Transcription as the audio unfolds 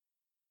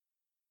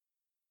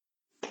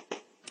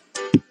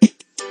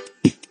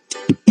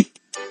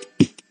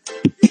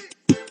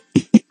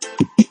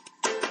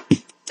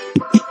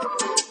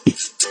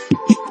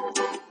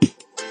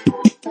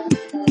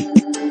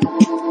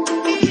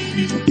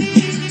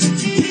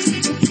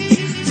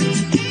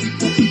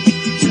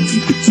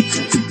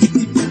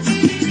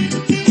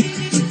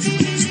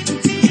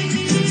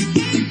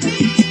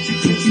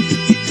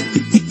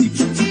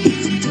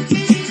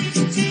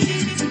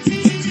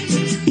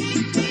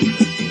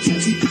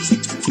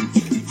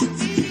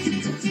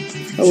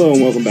Hello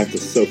and welcome back to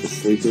Sofa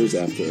Sleepers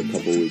after a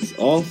couple weeks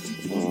off.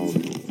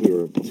 We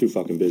were too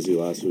fucking busy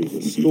last week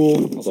with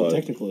school. Also but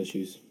technical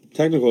issues.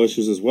 Technical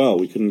issues as well.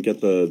 We couldn't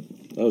get that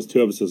was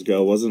 2 episodes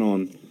ago. It wasn't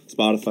on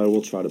Spotify.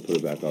 We'll try to put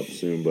it back up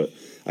soon. But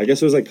I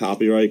guess it was like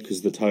copyright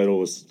because the title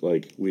was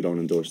like, we don't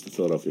endorse the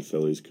Philadelphia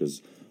Phillies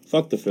because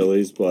fuck the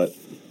Phillies. But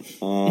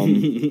Old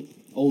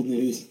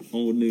news.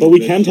 Old news. but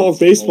we can talk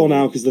baseball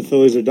now because the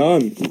Phillies are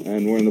done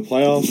and we're in the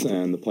playoffs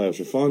and the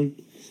playoffs are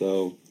fun.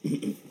 So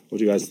what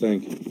do you guys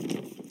think?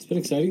 It's been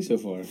exciting so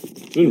far.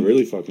 It's been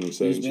really fucking There's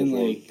exciting been so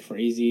far. like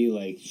crazy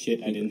like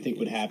shit I didn't think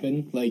would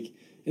happen. Like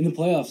in the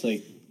playoffs,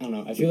 like I don't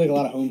know. I feel like a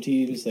lot of home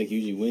teams like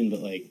usually win, but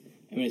like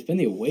I mean it's been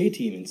the away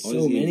team in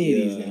so many of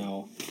these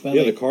now. But,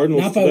 Yeah, like, the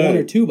Cardinals not by today. 1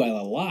 or 2, by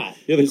a lot.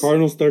 Yeah, the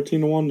Cardinals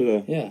 13-1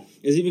 today. Yeah.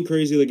 It's even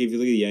crazy, like, if you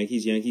look at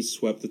the Yankees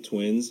swept the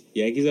Twins.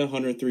 Yankees at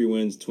 103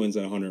 wins, Twins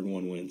at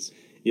 101 wins.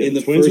 Yeah, in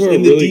the the Twins first, were a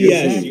in really the good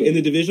DS, team. in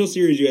the divisional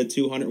series, you had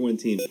 200-win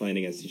teams playing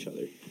against each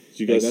other. Did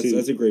you guys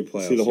that's a great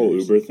playoff see the whole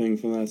series. Uber thing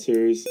from that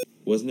series?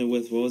 Wasn't it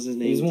with, what was his It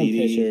name? was one Didi?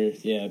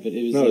 pitcher, yeah, but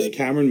it was No, it like... was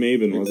Cameron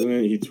Maben, wasn't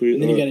it? He tweeted.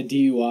 and then he got a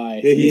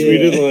DUI. Yeah, he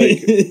Yeah. tweeted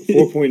like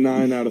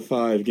 4.9 out of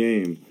 5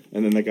 game,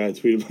 and then that guy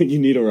tweeted like, "You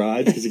need a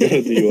ride" because he got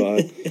a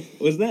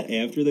DUI. Was that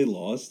after they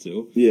lost,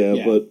 too? Yeah,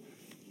 Yeah. but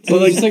So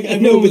like, it's like no,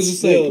 everyone but was just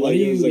still, like, why like,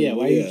 are it you, was like,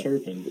 why are you yeah.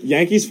 chirping?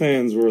 Yankees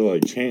fans were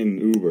like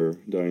chanting Uber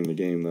during the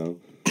game though.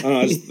 I don't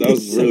know, that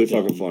was So really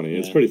dumb. fucking funny.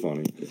 It's Yeah. pretty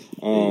funny.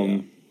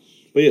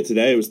 But yeah,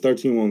 today it was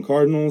 13-1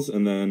 Cardinals,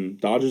 and then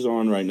Dodgers are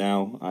on right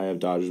now. I have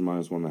Dodgers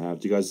minus 1.5.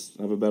 Do you guys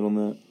have a bet on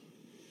that?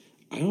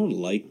 I don't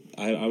like.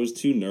 I was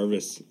too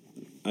nervous.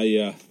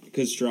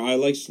 Because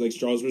Strasburg's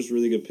a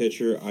really good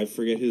pitcher. I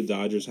forget who the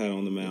Dodgers had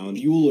on the mound.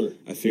 Bueller.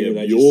 I figured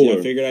Yeah, I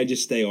Bueller. figured I'd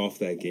just stay off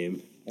that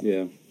game.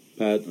 Yeah.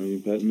 Pat, are you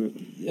betting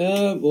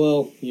it?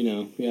 Well, you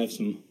know, we have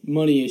some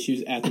money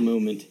issues at the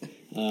moment.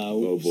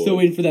 Oh, boy. Still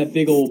waiting for that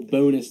big old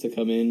bonus to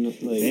come in. Like,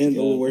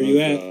 FanDuel, where you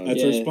at? God.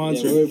 That's our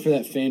sponsor. Yeah, we're waiting for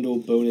that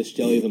FanDuel bonus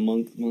jelly of the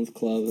month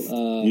club.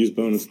 Use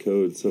bonus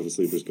code Sofa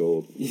Sleepers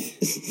Gold.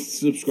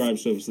 Subscribe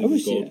so I Sleepers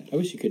wish, Gold. I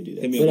wish you could do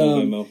that. Hit me But, up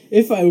on Venmo.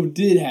 if I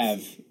did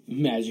have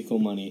magical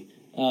money,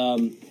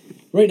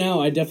 right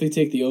now I'd definitely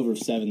take the over of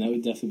 7. That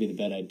would definitely be the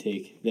bet I'd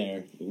take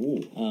there.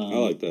 Ooh. I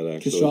like that Because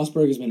actually.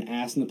 Strasburg has been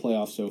ass in the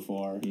playoffs so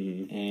far,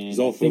 and He's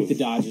all I think full the of-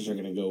 Dodgers are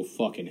going to go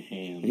fucking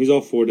ham. He's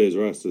off 4 days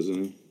rest,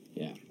 isn't he?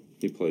 Yeah.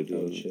 He played.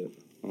 Oh, didn't he?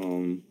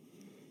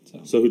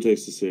 shit. So who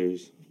takes the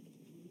series?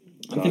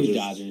 I'm thinking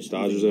Dodgers.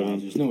 Dodgers, I'm Evan? thinking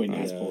Dodgers. No way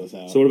Nats pull this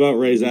out. So what about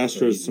Rays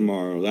Astros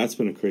tomorrow? That's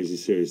been a crazy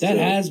series. That too.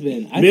 has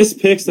been. Missed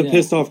picks that yeah.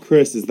 pissed off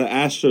Chris is the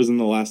Astros in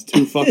the last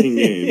 2 fucking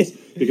games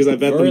because I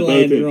bet them both.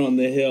 Verlander on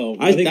the hill.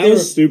 That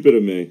was stupid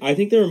of me. I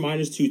think they were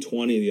minus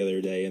 220 the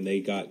other day, and they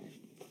got.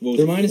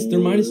 They're minus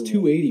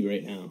 280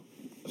 right now.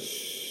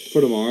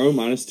 For tomorrow,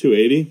 minus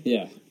 280.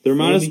 Yeah. They're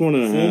minus 1.5.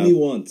 Fool me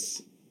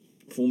once.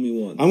 Fool me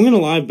once. I'm gonna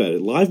live bet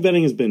it. Live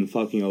betting has been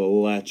fucking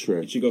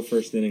electric. You should go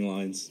first inning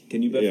lines.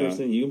 Can you bet Yeah. first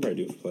inning? You can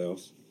probably do it for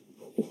playoffs.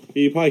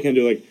 You probably can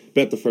do like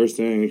bet the first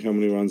inning and how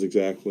many runs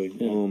exactly.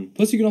 Yeah.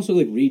 Plus, you can also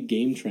like read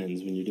game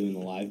trends when you're doing the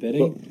live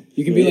betting. But-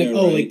 You can be Yeah, like,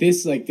 oh, right.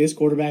 like this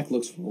quarterback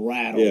looks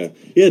rattled.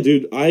 Yeah,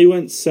 dude. I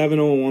went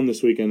 7-0-1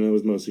 this weekend, and it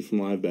was mostly from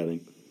live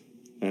betting,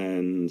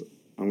 and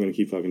I'm gonna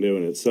keep fucking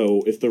doing it.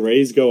 So if the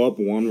Rays go up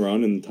 1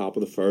 run in the top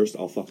of the first,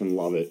 I'll fucking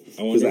love it I because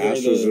wonder the where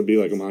Astros would be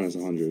like a minus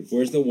 100.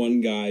 Where's the one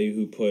guy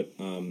who put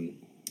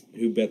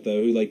who bet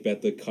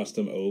the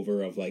custom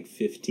over of like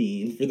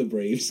 15 for the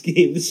Braves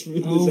game this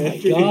Oh my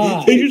afternoon?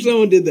 God. Picture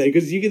someone did that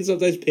because you can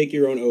sometimes pick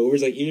your own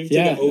overs. Like even if you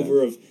Yeah. take an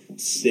over of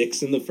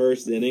 6 in the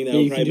first inning, that Yeah,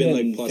 would you can probably do been that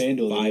like in plus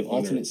FanDuel. 500.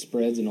 Alternate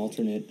spreads and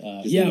alternate.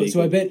 to Yeah, make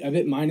so I them.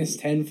 bet minus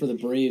 10 for the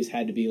Braves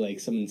had to be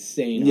like some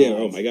insane. Yeah, odds.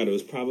 oh my god, it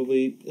was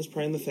probably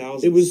in the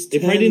thousands. It was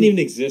It probably 10 didn't even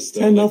exist.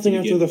 Though, 10-0 like, to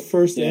after begin the with.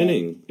 first Yeah.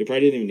 inning. It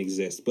probably didn't even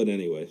exist, but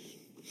anyway.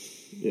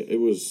 Yeah, it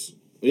was.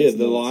 That's the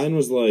nuts. line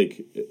was like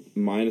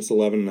minus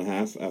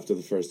 11.5 after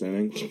the first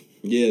inning.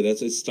 Yeah,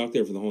 it's stuck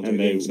there for the whole entire And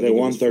they- game. So they I think it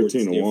won was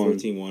 13-1,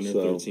 14-1 or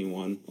so-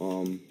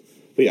 13-1.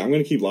 But yeah, I'm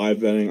gonna keep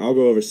live betting. I'll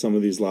go over some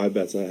of these live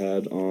bets I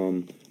had.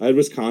 I had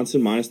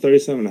Wisconsin minus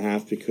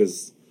 37.5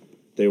 because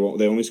they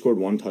only scored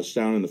 1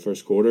 touchdown in the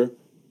first quarter,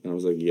 and I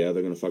was like, yeah,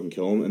 they're gonna fucking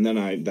kill them. And then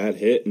that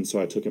hit, and so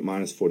I took it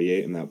minus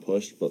 48, and that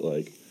pushed. But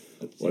like,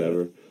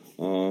 whatever.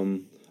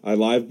 I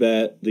live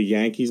bet the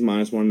Yankees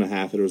minus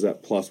 1.5. It was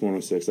at plus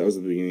 106. That was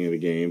at the beginning of the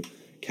game.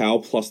 Cal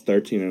plus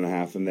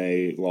 13.5, and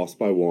they lost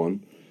by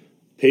 1.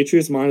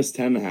 Patriots minus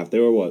 10.5. They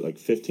were what, like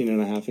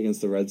 15.5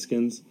 against the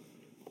Redskins?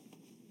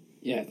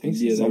 Yeah, I think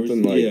so. Yeah, there was-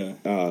 Something like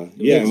yeah.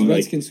 yeah, and like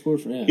Redskins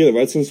scored for yeah, the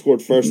Redskins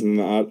scored first, and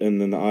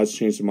then the odds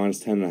changed to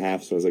minus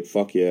 10.5. So I was like,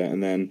 "Fuck yeah!"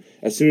 And then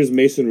as soon as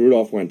Mason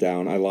Rudolph went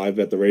down, I live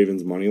bet the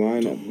Ravens money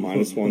line at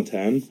minus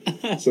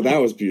 110. So that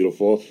was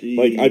beautiful.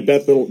 Like I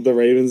bet the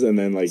Ravens, and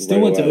then like Still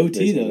right went to away, OT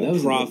Mason though. went That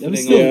was Profiting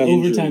still an off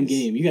overtime injuries.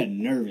 game. You got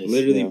nervous.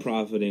 Literally Yeah.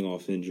 profiting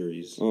off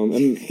injuries.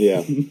 and yeah,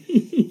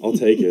 I'll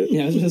take it.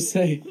 Yeah, I was gonna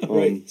say.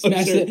 Right.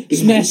 Smash Sure. the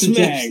Smash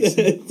Jags.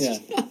 that. Yeah.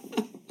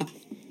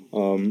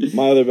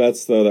 My other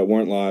bets though that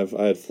weren't live,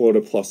 I had Florida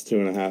plus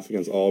 2.5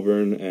 against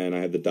Auburn, and I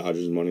had the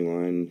Dodgers money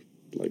line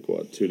like,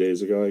 2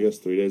 days ago, I guess,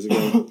 3 days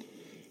ago.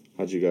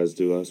 How'd you guys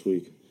do last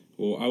week?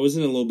 Well, I was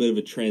in a little bit of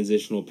a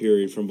transitional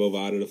period from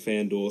Bovada to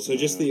FanDuel. So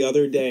just the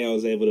other day, I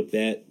was able to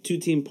bet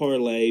 2-team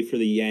parlay for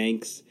the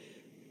Yanks,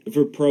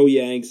 for pro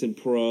Yanks and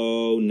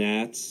pro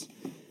Nats.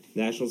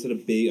 Nationals hit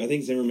I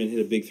think Zimmerman hit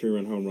a big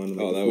 3-run home run in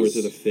the fourth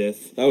or the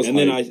fifth. That was and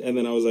then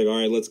I was like, all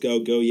right, let's go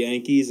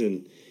Yankees.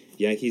 And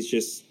Yankees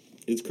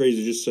it's crazy.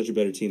 They're just such a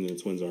better team than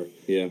the Twins are.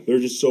 Yeah. They're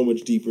just so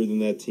much deeper than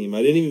that team.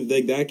 I didn't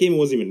even that game I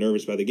wasn't even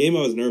nervous about. The game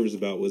I was nervous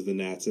about was the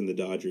Nats and the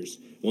Dodgers.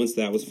 Once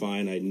that was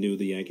fine, I knew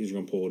the Yankees were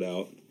going to pull it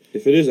out.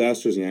 If it is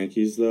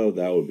Astros-Yankees, though,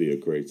 that would be a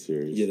great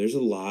series. Yeah, there's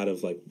a lot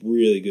of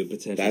really good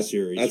potential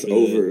series. That's for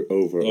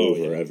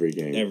over every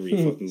game. Every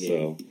fucking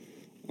game.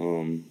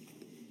 So,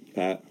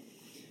 Pat?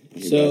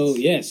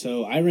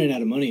 So I ran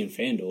out of money in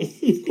FanDuel.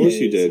 Of course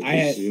you did.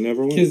 You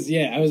never win. Because,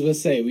 I was about to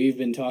say, we've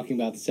been talking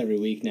about this every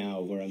week now,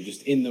 where I'm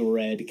just in the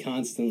red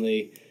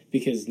constantly,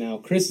 because now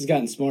Chris has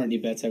gotten smart and he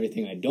bets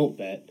everything I don't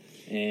bet.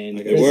 And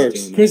it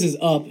works. Chris is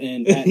up,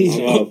 and Pat is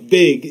up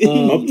big.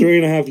 Up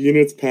 3.5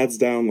 units, Pat's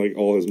down,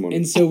 all his money.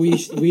 And so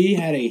we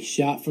had a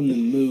shot from the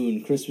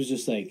moon. Chris was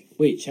just like,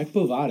 wait, check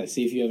Bovada,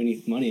 see if you have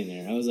any money in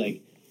there. I was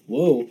like,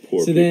 whoa.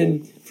 Poor people.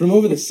 Then, from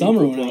over the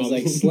summer when I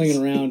was, slinging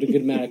around a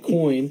good amount of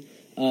coin,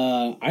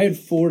 I had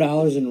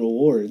 $4 in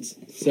rewards,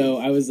 so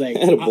I was like,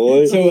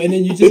 attaboy. And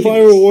then you just they're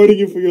probably rewarding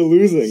you for your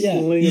losing. Yeah,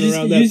 slinging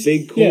around that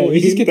big coin. Yeah,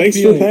 you just get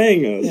Thanks for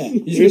paying us. Yeah,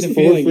 you Here's get the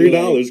feeling,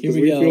 $4 because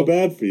we go. feel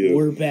bad for you.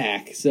 We're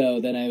back.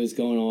 So then I was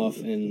going off,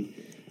 and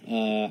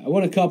I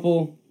won a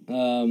couple.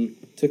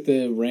 Took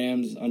the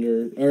Rams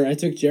I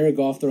took Jared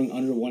Goff throwing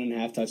under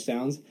 1.5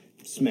 touchdowns.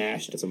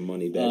 Smashed. That's a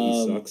money bet.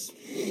 He sucks.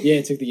 Yeah,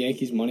 I took the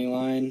Yankees money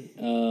line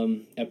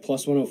at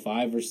plus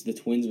 105 versus the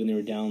Twins when they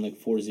were down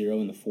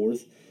 4-0 in the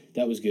fourth.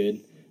 That was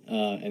good.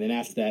 And then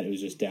after that, it was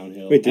just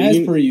downhill. Wait,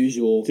 per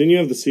usual. Didn't you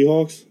have the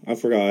Seahawks? I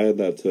forgot I had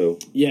that too.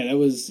 Yeah, that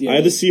was... Yeah, I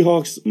had the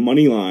Seahawks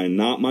money line,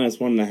 not minus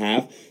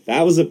 1.5.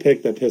 That was a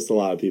pick that pissed a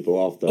lot of people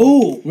off, though.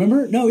 Oh,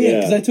 remember? No,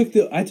 yeah, because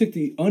Yeah. I took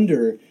the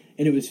under,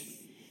 and it was...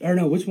 Or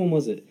no, which one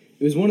was it?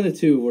 It was one of the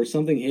two where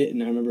something hit,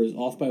 and I remember it was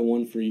off by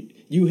one for you.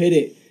 You hit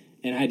it,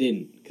 and I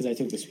didn't, because I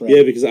took the spread.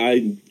 Yeah, because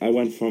I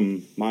went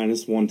from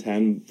minus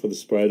 110 for the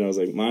spread, and I was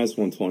like, minus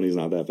 120 is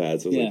not that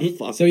bad. So I was like,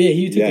 fuck. So yeah,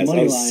 you took the money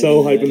I was line.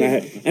 so hyped in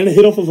that hit. And it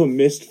hit off of a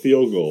missed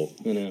field goal.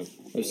 I know.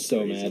 I was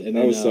so mad. And I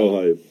then, was so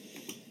hyped.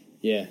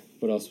 Yeah.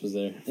 What else was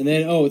there? And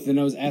then, then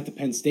I was at the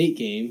Penn State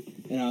game,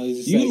 and I was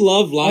just You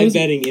love live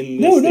betting in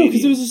the No,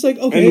 because it was just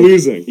okay. And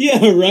losing.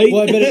 Yeah, right?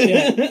 Well, I bet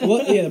it, yeah.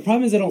 Well, yeah, the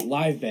problem is I don't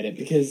live bet it,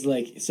 because,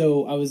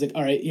 so I was like,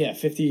 all right, yeah,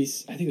 50,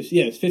 I think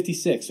it was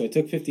 56, so I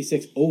took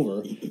 56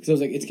 over, because I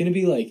was like, it's going to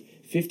be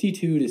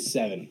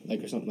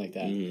 52-7, or something like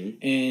that.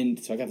 Mm-hmm.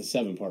 And so I got the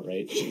 7 part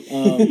right.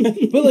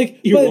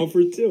 But you're 1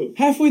 for 2.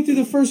 Halfway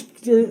through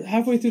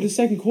the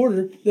second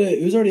quarter,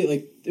 it was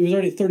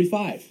already at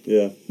 35.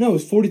 Yeah. No, it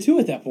was 42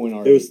 at that point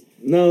already. It was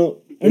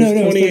 28-7.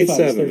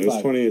 It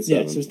was 28-7.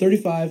 Yeah, so it was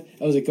 35.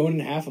 I was going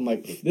into half. I'm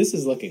like, this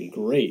is looking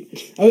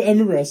great. I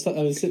remember I was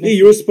sitting. Yeah,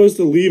 you were supposed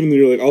to leave, and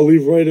you were like, "I'll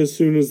leave right as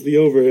soon as the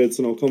over hits,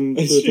 and I'll come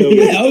to the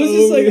tailgate." Yeah, I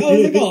was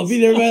like, I'll be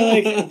there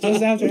by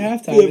just after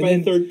halftime. By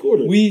the third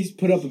quarter, we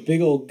put up a big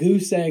old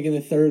goose egg in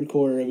the third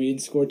quarter. We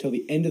didn't score till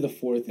the end of the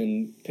fourth,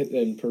 and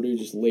Purdue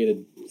just laid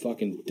a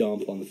fucking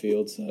dump on the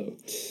field. So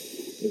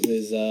it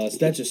was so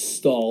that just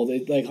stalled.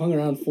 It hung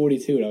around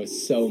 42, and I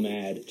was so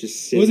mad.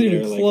 Just sitting it wasn't there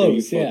even like, close.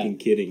 are you fucking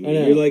kidding me? I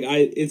know. You're like,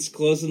 it's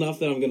close enough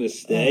that I'm gonna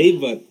stay,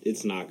 but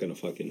it's not gonna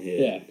fucking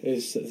hit. Yeah,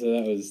 so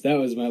that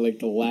was my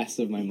the last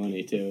of my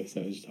money too.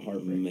 So it was just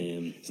heartbreaking.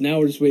 Man. So now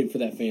we're just waiting for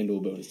that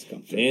FanDuel bonus to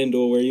come through.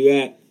 FanDuel, where you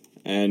at?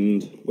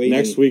 And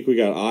next week we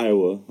got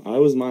Iowa.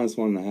 Iowa's minus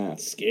 1.5.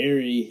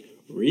 Scary.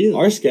 Really?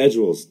 Our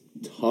schedule's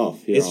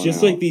tough here. It's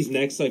just out. these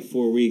next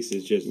 4 weeks.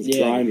 It's just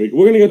grind week.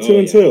 We're gonna go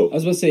 2-2. I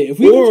was about to say if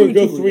we or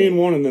go go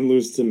 3-1 and then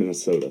lose to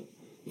Minnesota.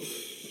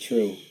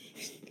 True.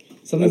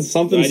 Something's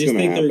I just gonna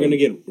think happen. they're gonna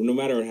get. No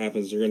matter what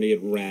happens, they're gonna get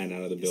ran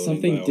out of the building.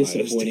 Something by Ohio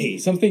disappointing.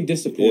 State. Something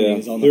disappointing Yeah.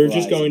 is on the They're horizon.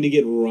 just going to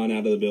get run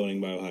out of the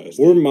building by Ohio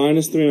State. We're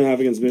minus 3.5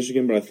 against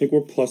Michigan, but I think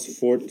we're plus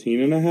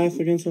 14.5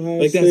 against Ohio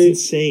Like State. that's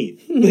insane.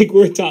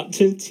 We're a top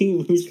 10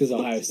 team. because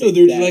Ohio State. No,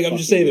 they're just I'm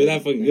just saying they're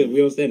that fucking good. We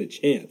don't stand a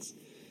chance.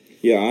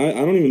 Yeah,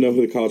 I don't even know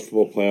who the college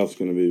football playoff's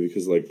going to be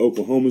because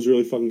Oklahoma's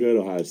really fucking good.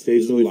 Ohio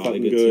State's There's a really lot of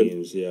fucking good good.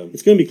 teams. Yeah,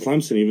 It's going to be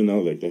Clemson, even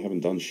though they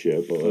haven't done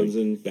shit. But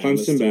Clemson,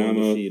 Bama,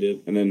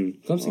 undefeated. and then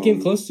Clemson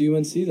came close to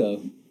UNC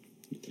though.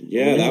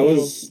 Yeah, that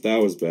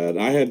was bad.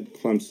 I had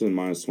Clemson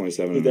minus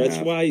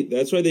 27.5.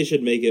 That's why they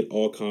should make it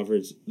all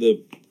conference.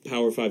 The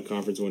Power 5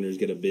 conference winners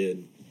get a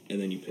bid,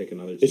 and then you pick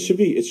another team. It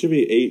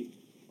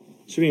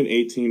should be an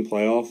 18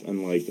 playoff,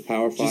 and the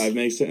Power 5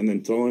 makes it, and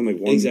then throw in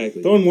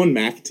one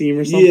MAC team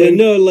or something. Yeah,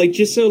 no,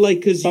 just so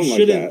because you Something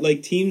shouldn't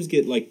like that. teams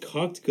get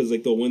cucked because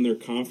they'll win their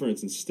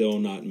conference and still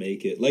not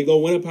make it.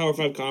 They'll win a Power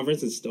 5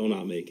 conference and still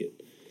not make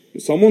it.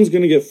 Someone's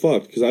gonna get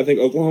fucked because I think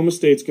Oklahoma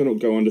State's gonna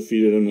go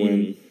undefeated and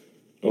win.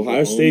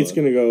 Ohio State's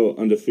gonna go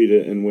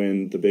undefeated and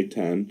win the Big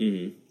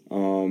Ten.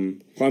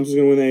 Clemson's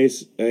gonna win the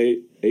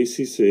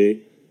ACC.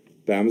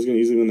 Bama's gonna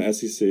easily win the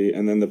SEC,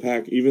 and then the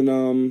Pac. Even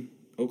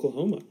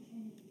Oklahoma.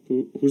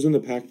 Who's in the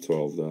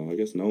Pac-12 though? I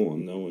guess no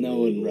one. No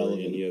one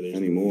relevant. Yeah, there's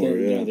Anymore.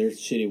 They're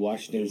shitty.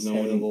 Washington's There's no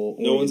one- terrible.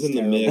 no one's in the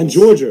Oregon's mix. And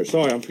terrible. Georgia.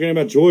 Sorry, I'm forgetting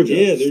about Georgia.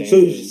 Yeah, they're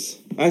Standards.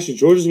 Actually,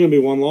 Georgia's going to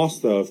be one loss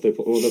though if they're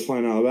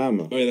playing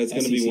Alabama. Oh yeah, that's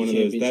going to be SEC one of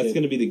those. That's championship.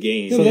 going to be the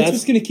game. No, So but that's that's-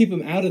 what's going to keep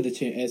them out of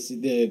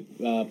the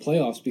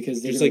playoffs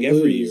because they're Just gonna like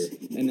every lose,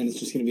 and then it's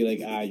just going to be like,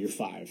 you're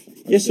 5. or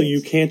Yeah, so 6.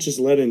 you can't just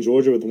let in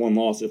Georgia with one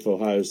loss if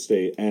Ohio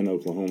State and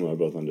Oklahoma are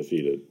both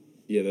undefeated.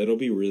 Yeah, that'll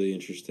be really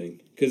interesting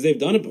because they've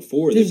done it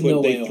before. There's no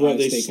way they Ohio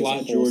they State goes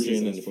slot a whole Georgia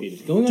season in as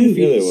undefeated. Going Dude,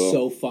 undefeated yeah, is they will.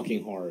 so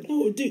fucking hard.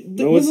 No, dude.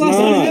 No, when's it's the last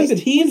time not. it happened?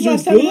 When's Teams the are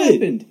last time it good.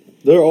 happened?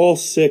 They're all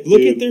sick. Look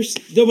dude. at their.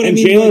 No, but I and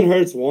mean, Jalen like,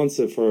 Hurts wants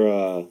it for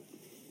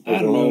I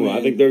don't know, Oklahoma. man.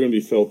 I think they're going to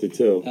be filthy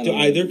too. I don't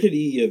know. there could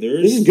eat. Yeah,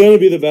 there's. This is going to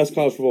be the best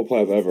college football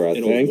playoff ever, I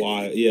in think. a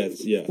while. Yeah,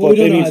 yeah. Well, But we don't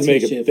they know need how to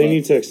make it's it. gonna They shape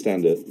need up. to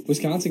extend it.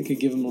 Wisconsin could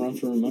give them a run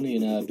for money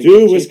in a Big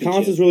Dude, Ten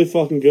Wisconsin's championship. really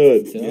fucking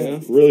good. Yeah.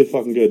 Really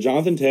fucking good.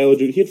 Jonathan Taylor,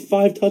 dude, he had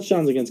 5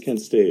 touchdowns against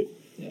Kent State.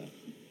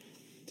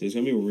 It's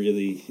gonna be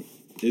really.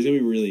 It's gonna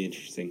be really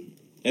interesting.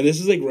 And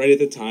this is like right at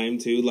the time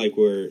too, like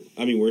we're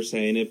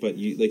saying it, but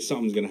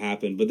something's gonna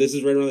happen. But this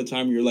is right around the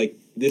time you're like,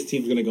 this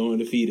team's gonna go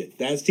undefeated.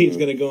 That team's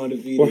gonna go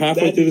undefeated. We're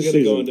halfway that through the team's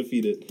gonna go season.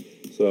 undefeated.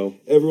 So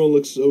Everyone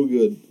looks so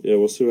good. yeah,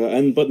 we'll see.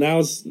 But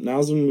now's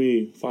when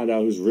we find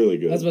out who's really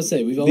good. I was about to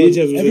say These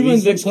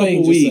everyone's been next playing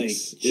couple just weeks like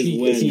is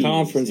cheat when- It's teams.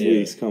 conference Yeah.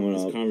 weeks coming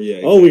up.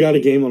 Yeah, Oh, we got a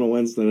game on a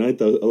Wednesday night.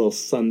 A little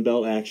Sun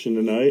Belt action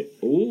tonight.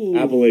 Ooh.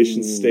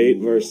 Appalachian State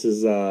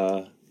versus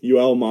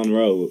UL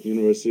Monroe,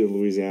 University of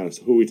Louisiana.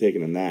 So who are we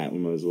taking in that? We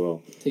might as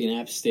well. Taking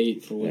App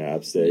State for what? Yeah,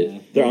 App State. Yeah.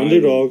 They're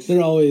underdogs.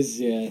 They're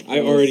always I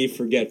already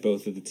forget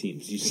both of the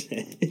teams you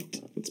said.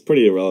 It's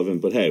pretty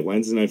irrelevant, but hey,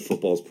 Wednesday night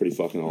football is pretty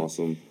fucking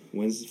awesome.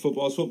 Wednesday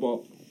football is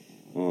football.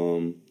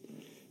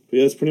 But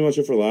yeah, that's pretty much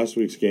it for last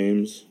week's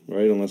games,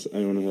 right? Unless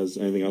anyone has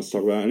anything else to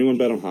talk about. Anyone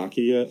bet on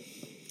hockey yet?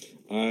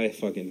 I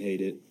fucking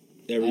hate it.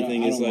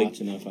 Everything I is don't like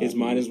watch enough it's hockey.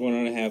 minus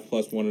 1.5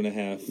 plus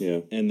 1.5. Yeah.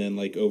 And then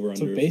like over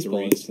That's under what baseball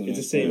 3. is. For It's the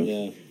most same. part,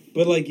 Yeah.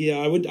 But like yeah,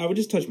 I would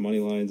just touch money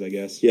lines, I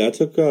guess. Yeah, I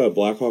took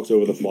Blackhawks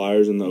over the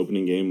Flyers in the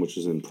opening game, which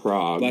is in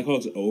Prague.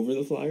 Blackhawks over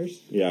the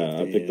Flyers. Yeah,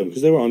 I picked them Damn.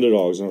 because they were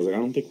underdogs, and I was like, I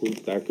don't think we're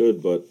that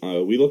good, but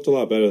we looked a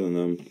lot better than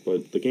them.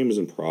 But the game was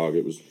in Prague;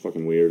 it was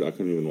fucking weird. I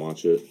couldn't even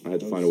watch it. I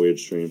had to find a weird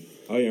stream.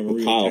 Oh yeah, I remember Well,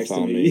 you Kyle texting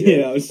found me. me,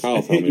 yeah. I was Kyle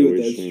trying found to me with a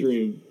weird that stream.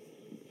 stream.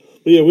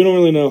 But yeah, we don't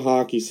really know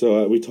hockey,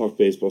 so we talk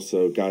baseball.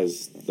 So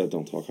guys that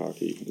don't talk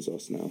hockey is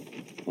us now.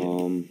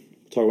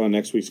 Talk about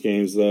next week's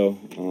games though.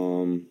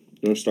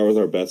 You want to start with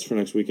our bets for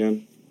next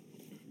weekend?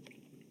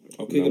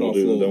 I'll kick Then it we'll off. do-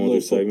 Little, then we'll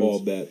little do football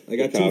segments. bet. I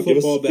got Kyle, two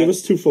football give us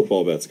bets. 2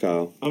 football bets,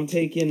 Kyle. I'm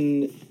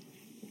taking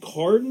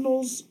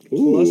Cardinals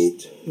Ooh.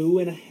 plus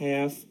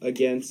 2.5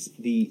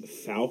 against the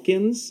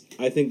Falcons.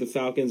 I think the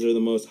Falcons are the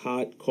most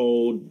hot,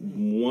 cold,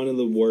 one of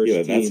the worst.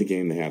 Yeah, that's a teams.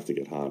 game they have to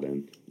get hot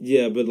in.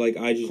 Yeah, but like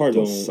I just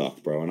Cardinals don't.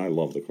 suck, bro, and I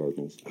love the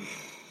Cardinals.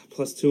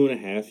 Plus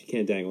 2.5. You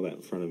can't dangle that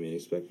in front of me and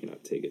expect me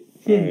not to take it.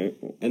 All right.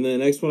 And then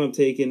the next one I'm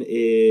taking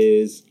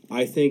is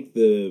I think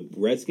the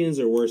Redskins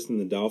are worse than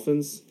the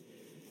Dolphins.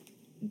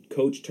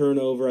 Coach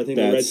turnover. I think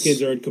the That's-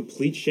 Redskins are in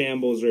complete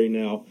shambles right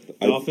now.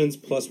 Dolphins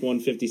plus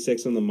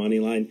 156 on the money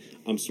line.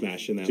 I'm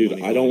smashing that. Dude,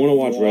 money I don't line.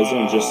 want to watch Red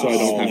Zone just so I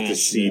don't have to Smash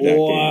see it. that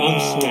Wow. game.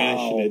 I'm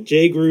smashing it.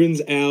 Jay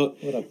Gruden's out.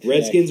 What a pick.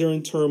 Redskins are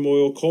in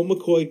turmoil. Colt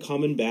McCoy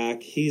coming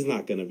back. He's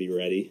not going to be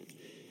ready.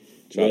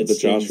 The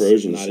Josh Redskins,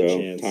 Rosen not a show.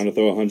 chance. Time to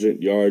throw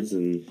 100 yards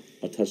and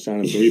a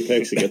touchdown and 3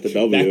 picks to get the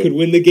W. That could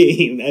win the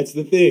game. That's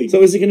the thing.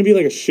 So is it going to be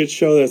like a shit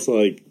show that's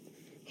like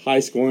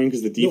high scoring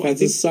because the No,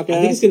 defenses suck I ass?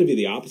 think it's going to be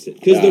the opposite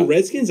because Yeah. the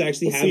Redskins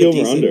actually What's have the a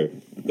over-under?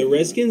 decent. The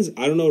Redskins,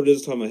 I don't know what it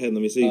is off the top of my head.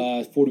 Let me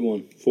see.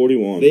 41.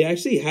 41. They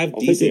actually have I'll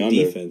take the decent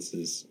under.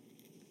 defenses.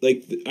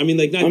 Like not I mean,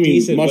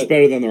 decent, much but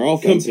better than their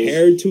offenses.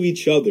 compared to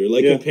each other.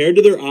 Like Yeah. compared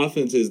to their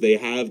offenses, they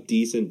have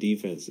decent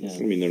defenses.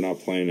 I mean, they're not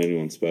playing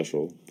anyone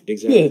special.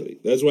 Exactly.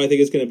 That's why I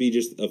think it's going to be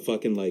just a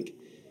fucking like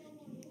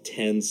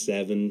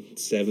 10-7,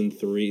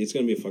 7-3. It's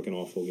going to be a fucking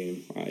awful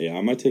game. Yeah,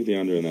 I might take the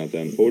under in that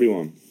then.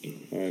 41.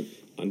 All right.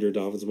 Under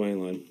Dolphins money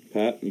line.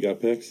 Pat, you got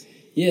picks?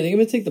 Yeah, I think I'm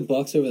gonna take the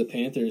Bucks over the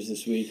Panthers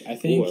this week. I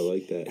think Ooh, I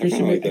like that.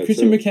 Christian, kinda like that,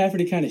 Christian too.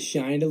 McCaffrey kind of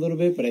shined a little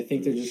bit, but I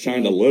think they're just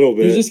Shined gonna, a little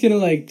bit. They're just gonna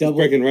like double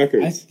breaking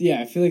records.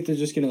 I feel like they're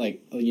just gonna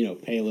like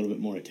pay a little bit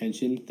more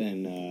attention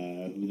than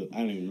I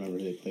don't even remember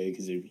who they played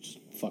because they just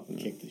fucking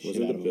kicked the Was shit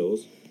it out the of them.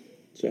 Bills?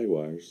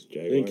 Jaguars. They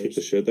didn't kick Jaguars.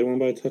 the shit. They won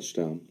by a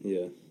touchdown.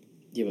 Yeah.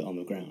 Yeah, but on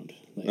the ground.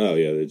 Like, Oh,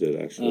 yeah, they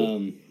did,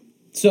 actually.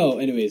 So,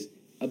 anyways,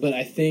 but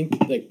I think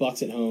like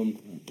Bucks at home,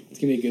 it's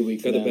gonna be a good week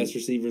for Got the them. best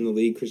receiver in the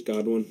league, Chris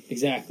Godwin.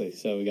 Exactly.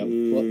 So we got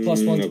plus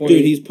 120.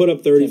 Dude, he's put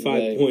up 35 Tampa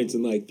Bay. points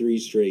in like 3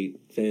 straight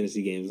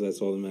fantasy games. That's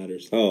all that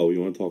matters. Oh, you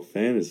want to talk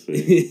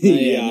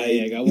fantasy?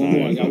 I got one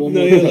more. I got one No,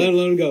 more. yeah,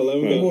 let him go. Let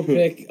him One go. more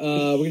pick.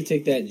 We're gonna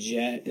take that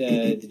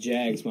the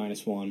Jags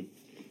minus 1.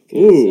 'Cause,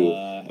 Ooh.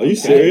 Are you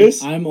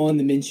serious? I'm on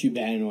the Minshew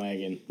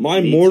bandwagon. My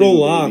Me mortal too,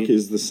 lock baby.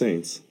 is the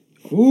Saints.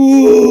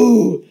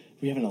 Ooh,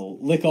 we having a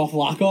lick off,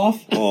 lock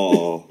off.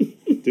 Oh.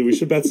 Dude, we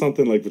should bet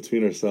something like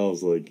between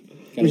ourselves. Like,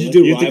 Gotta should lick-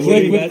 do You have to rivalry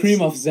lick whipped bets.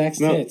 cream off Zach's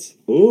No. tits.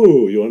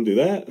 ooh, you want to do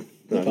that?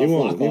 Nah, Flip he off,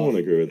 won't. lock He off. won't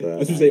agree with I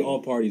was that. gonna say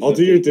all parties. I'll have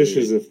do your to agree.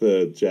 dishes if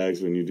the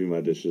Jags when you do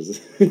my dishes.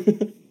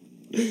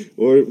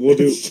 Or we'll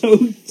do. So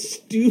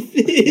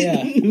stupid.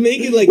 Yeah.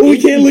 Make it like Well, we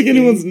can't lick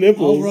anyone's I'll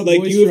nipples. rub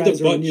like you have to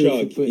moisturizer butt on you if chug.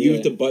 you put- You have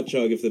yeah. to butt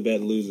chug if the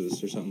bet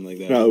loses or something like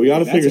that. No, we got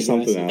to That's figure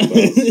something out.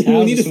 aggressive. Though.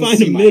 we need to just wanna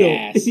find a see my middle.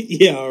 ass.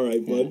 Yeah, all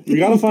right, bud. We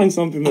got to find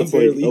something that's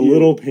like barely a here.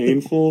 little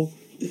painful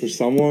for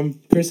someone.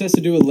 Chris has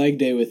to do a leg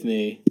day with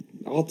me.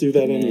 I'll do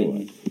that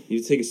anyway.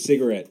 You take a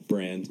cigarette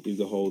brand. You have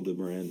to hold the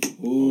brand.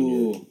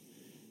 Ooh.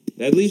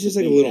 That leaves just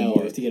like a Big little L. You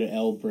mark. have to get an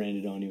L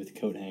branded on you with a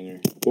coat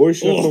hanger. Or you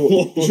should have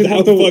Oh, to. Should that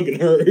have would to fucking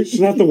hurt. should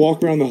have to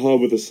walk around the hub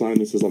with a sign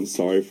that says "I'm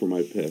sorry for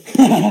my pick."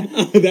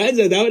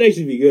 that would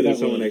actually be good That if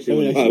someone would. actually. That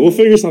would wanted All to- right, we'll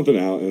figure something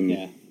out. And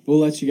Yeah. We'll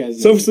let you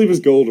guys Sofa Sleep is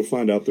gold. We'll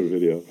find out the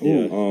video.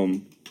 Yeah.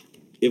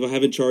 If I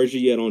haven't charged you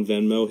yet on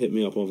Venmo, hit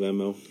me up on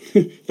Venmo.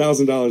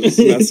 $1,000 a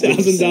semester.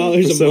 $1,000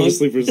 a Sofa month.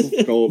 Sleepers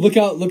gold. Look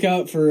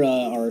out for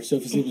our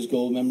Sofa Sleepers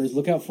Gold members.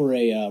 Look out for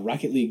a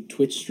Rocket League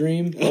Twitch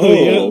stream. Oh,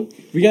 yeah.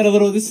 We got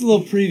this is a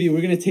little preview. We're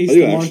gonna taste Are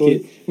you the market.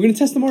 actually? We're gonna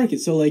test the market.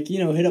 So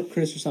hit up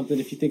Chris or something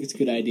if you think it's a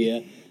good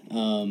idea.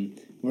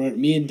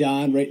 Me and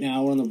Don right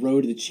now we're on the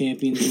road to the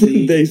Champions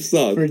League They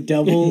suck. for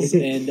doubles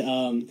and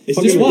Is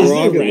Fucking there watch.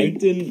 Rocket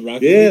ranked in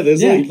Rocket Yeah, League?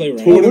 there's Yeah. like Play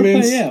ranked.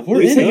 tournaments.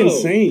 We're it's in like it.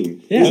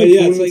 insane. Yeah. Oh, There's yeah,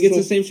 it's like tournaments it's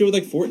the same shit with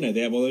like Fortnite.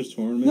 They have all those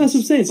tournaments. that's what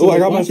I'm saying. So Oh, I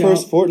got my watch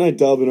first out. Fortnite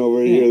dubbing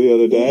over Yeah. here the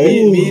other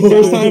day. Me and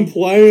First Don- time Quick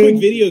playing.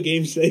 video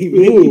game segment.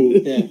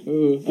 Ooh. Yeah.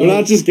 Ooh. We're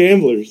not just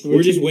gamblers.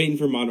 We're just waiting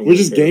for Modern We're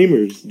just Warfare.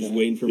 gamers. Just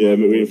waiting for Yeah,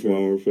 Modern I'm waiting for Warfare.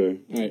 Modern Warfare.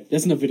 All right.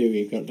 That's enough video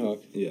game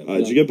talk. Yeah.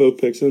 Did you get both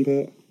picks in,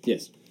 Pat?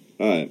 Yes.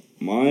 All right,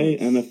 my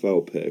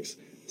NFL picks.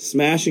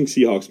 Smashing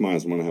Seahawks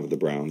 -1.5 at the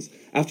Browns.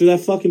 After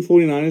that fucking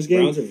 49ers game,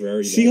 Browns are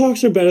very bad.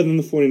 Seahawks are better than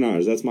the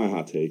 49ers. That's my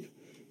hot take.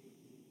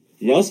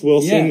 Russ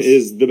Wilson Yes.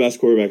 is the best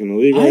quarterback in the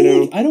league right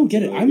now. I don't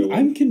get it. Really good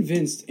I'm one.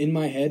 convinced in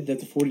my head that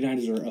the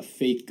 49ers are a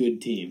fake good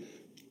team.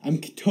 I'm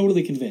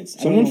totally convinced.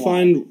 I Someone don't know why.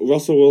 find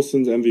Russell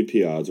Wilson's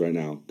MVP odds right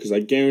now, because I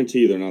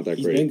guarantee they're not that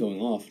He's great. been going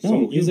off. Some-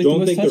 No, he's you like don't the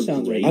most think they're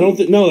touchdowns right great? now. I don't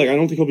think I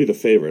don't think he'll be the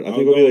favorite. I I'll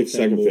think he'll be go like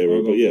second Fenway. favorite.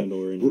 I'll But go yeah,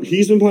 Fenway and-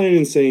 he's been playing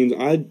insane.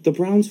 The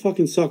Browns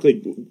fucking suck.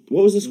 Like,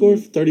 what was the score?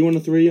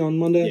 31-3 on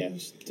Monday. Yeah, it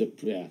was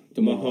Mahomes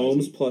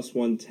demoralizing. plus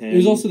 110. It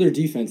was also their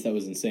defense that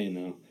was insane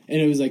though,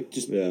 and it was like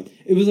just. Yeah.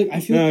 It was like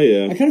I feel. Oh,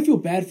 yeah. I kind of feel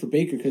bad for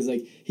Baker because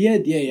like he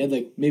had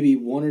like maybe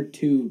one or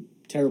two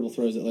terrible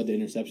throws that led to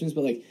interceptions,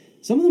 but like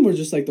some of them were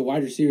just like the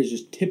wide receivers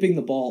just tipping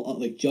the ball up,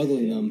 like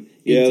juggling them.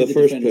 Yeah, into the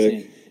first defender's pick.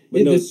 hand. But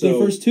Yeah, no, the so-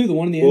 first two, the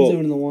one in the end Well- zone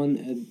and the one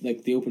at,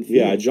 like the open field.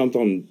 Yeah, I jumped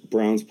on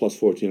Browns plus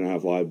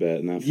 14.5 live bet,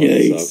 and that fucking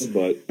Yikes. sucks.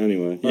 But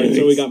anyway, All right,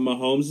 so we got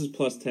Mahomes is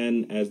plus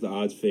 10 as the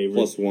odds favorite.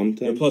 plus Or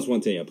 110. plus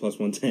 110, yeah, plus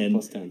 110.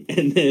 Plus 10.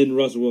 And then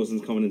Russell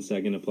Wilson's coming in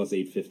second at plus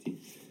 850.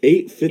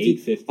 850.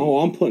 850. Oh,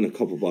 I'm putting a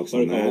couple bucks Put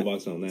a on couple that.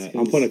 bucks on that.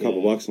 I'm putting a couple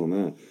Yeah. bucks on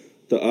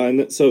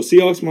that. So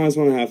Seahawks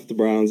 -1.5 at the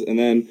Browns, and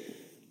then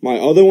my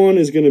other one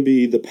is going to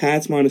be the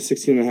Pats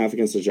 -16.5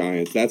 against the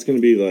Giants. That's going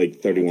to be like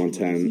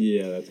 31-10.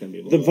 Yeah, that's going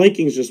to be a The lot.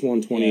 Vikings just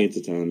won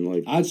 28-10.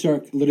 Like,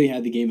 OddsShark literally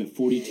had the game at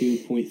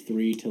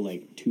 42.3 to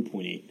like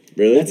 2.8.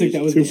 really? That's like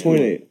that was the score. 2.8.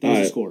 That was the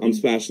Alright, score. I'm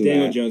smashing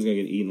Daniel that. Jones going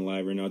to get eaten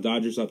alive right now.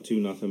 Dodgers up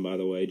 2-0, by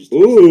the way. Just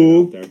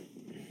Ooh. out there.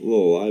 A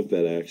little live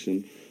bet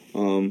action.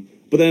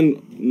 But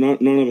then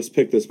none of us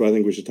picked this, but I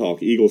think we should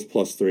talk. Eagles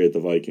 +3 at the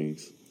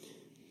Vikings.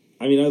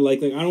 I mean, I don't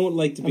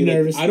like to be I'm like,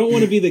 nervous. I don't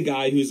want to be the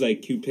guy who's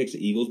like who picks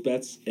Eagles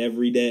bets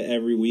every day,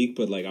 every week.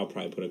 But like, I'll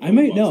probably put a. I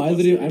might couple no. bucks I plus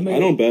literally. I there. might. I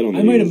don't bet on the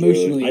I might Eagles, really.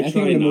 emotionally. I I think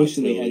try I'm not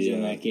emotionally to,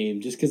 hedging yeah. that game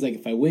just because like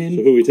if I win.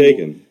 So who we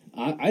taking?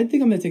 I think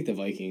I'm gonna take the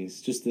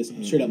Vikings. Just this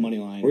straight up money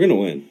line. We're going to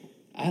win.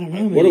 I don't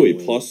know. Man. What are we,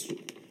 win. plus?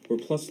 We're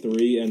plus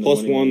 3 and the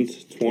Plus money line's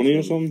 120 or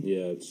plus one. something? Yeah,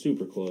 it's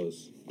super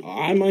close.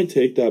 I might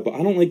take that, but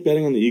I don't like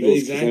betting on the Eagles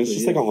because Exactly, it's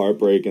just yeah. like a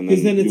heartbreak, and then,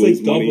 Because then you it's like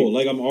lose money. double.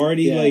 Like I'm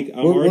already Yeah.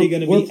 I'm already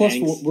going to be plus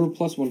angst. we're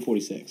plus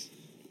 146.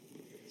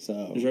 So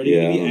There's already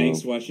Yeah, going to I be don't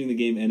angst watching the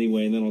game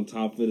anyway, and then on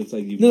top of it, it's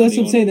like you. no, that's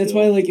money what I'm saying. on it That's too.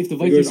 why like if the Like,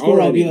 Vikings there's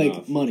score, I'll be already like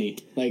enough. money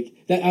like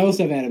that. I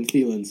also have Adam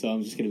Thielen, so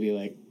I'm just gonna be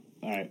like,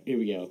 all right, here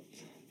we go.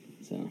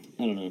 So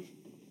I don't know.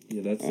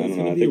 Yeah, that's I don't know.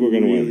 going I to be think we're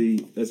gonna win. really.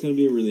 That's going to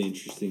be a really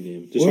interesting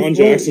game. Deshaun Or-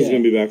 Jackson's yeah.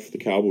 going to be back for the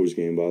Cowboys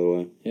game, by the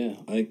way.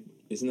 Yeah.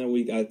 Isn't that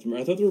week? I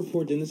thought the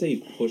report didn't say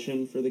he's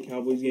pushing for the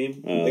Cowboys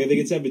game. Oh. Like, I think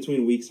it said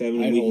between week 7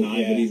 and I'd week hold- 9,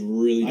 yeah. but he's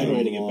really I'd trying hold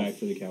to him get off. back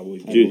for the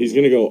Cowboys. game. Dude, he's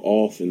going to go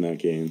off in that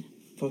game.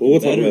 Fucking Well, we'll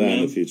talk better, about that in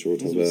man. the future. We'll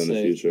talk I was about that in gonna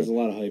the say, future. There's a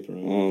lot of hype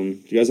around.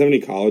 Do you guys have any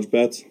college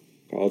bets?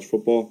 College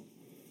football?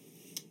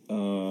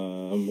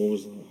 What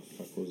was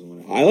the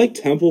one? I like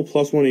Temple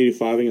plus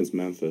 185 against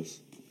Memphis.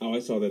 Oh, I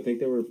saw that. I think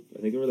they were.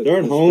 They're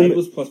at the home. Spread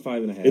was plus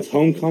 5.5. It's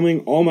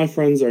homecoming. All my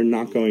friends are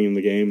not going in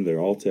the game. They're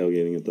all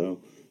tailgating it, though,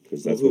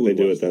 because that's what they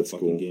do at that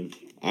school. Game?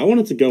 I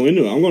wanted to go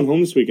into it. I'm going home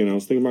this weekend. I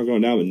was thinking about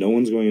going down, but no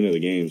one's going into the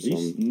game. So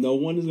No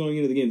one is going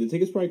into the game. The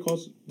tickets probably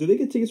cost. Did they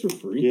get tickets for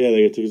free? yeah,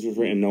 they get tickets for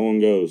free, and no one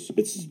goes.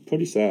 It's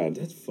pretty sad.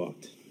 That's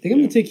fucked. I think I'm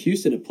gonna take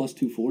Houston at plus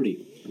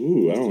 240.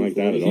 Ooh, I don't like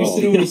that at all.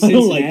 Houston over I Cincinnati.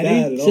 don't like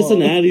that at all.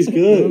 Cincinnati's I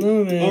don't good.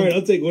 know, man. All right,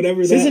 I'll take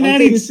whatever. Cincinnati- That,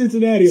 I'll take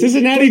Cincinnati.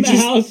 Cincinnati Put the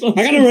just. house on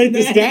I gotta write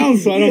this Cincinnati. down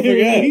so I don't Yeah,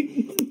 forget.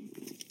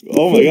 right?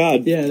 Oh my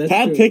god. Yeah, that's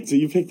Pat true. picked it.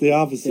 You picked the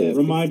opposite. Yeah,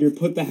 Reminder: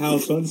 put the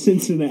house on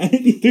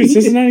Cincinnati. Dude,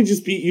 Cincinnati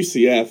just beat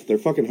UCF. They're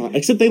fucking hot.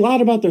 Except they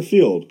lied about their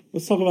field.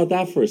 Let's talk about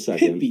that for a Pitt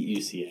second. beat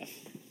UCF.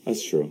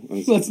 That's true.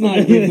 Let's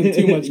not give them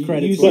too much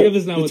credit. UCF for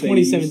is not the what they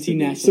used to 2017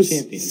 be. national So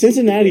champions.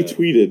 Cincinnati Yeah.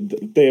 tweeted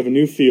that they have a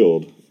new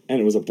field, and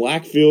it was a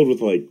black field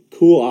with like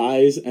cool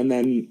eyes, and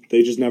then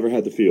they just never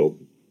had the field.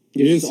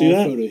 You didn't It's see all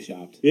that?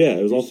 photoshopped. Yeah,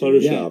 it was all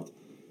photoshopped.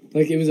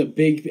 Like it was a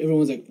big. Everyone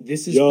was like,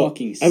 "This is Yo,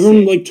 fucking."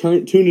 everyone sick. like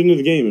tuned into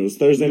the game. It was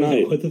Thursday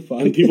night. What the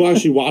fuck? And people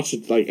actually watched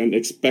it like and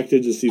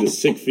expected to see the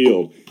sick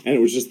field, and it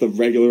was just the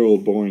regular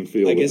old boring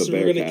field. I with guess the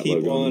we're gonna Bearcat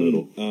keep logo in the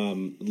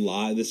middle.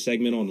 on the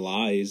segment on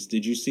lies.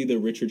 Did you see the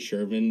Richard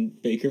Sherman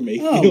Baker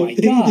Mayfield? Oh my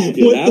thing? God.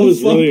 Yeah, What that the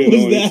was fuck really was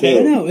annoying, that? too.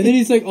 I know, and then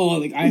he's like, "Oh,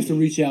 like I have to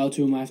reach out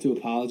to him. I have to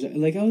apologize."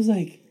 Like I was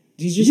like,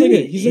 He's just You're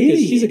like an he's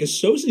idiot. like a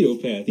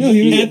sociopath. No,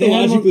 he was- had they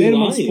had him on- they had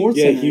him on lying. Sports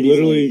Yeah, Center, he and he's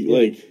literally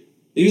like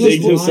He was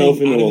digged lying himself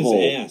out into of a his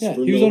hole. ass yeah,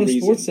 for he was no on a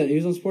reason. Sports Center. He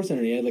was on Sports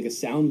Center. And he had like a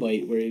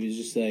soundbite where he was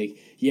just like,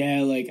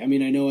 "Yeah, like I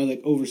mean, I know I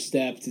like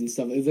overstepped and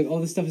stuff." It was like all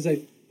this stuff is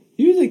like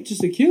he was like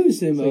just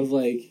accused him of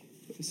like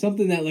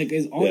something that like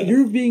is all Yeah.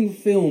 you're being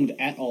filmed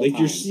at all Like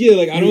times. you're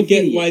like I You're don't an get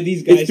idiot. why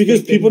these guys. It's because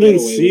think they people can get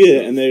didn't away see with it,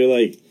 stuff. and they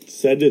like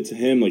said it to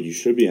him like you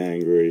should be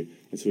angry,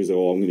 and so he's like,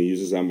 "Oh, I'm going to use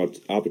this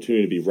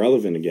opportunity to be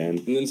relevant again."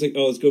 And then it's like,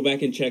 oh, let's go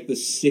back and check the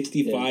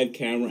 65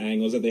 camera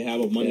angles that they have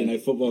of Monday Yeah.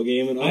 Night Football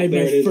game, and I had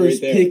there my it is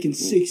first right there. pick in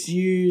 6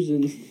 years,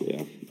 and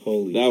Yeah,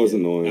 Holy, that was shit.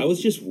 annoying. That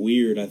was just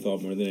weird. I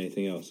thought more than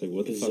anything else. Like,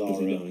 what the fuck was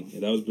he Bizarro. doing? Yeah,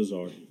 that was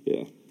bizarre.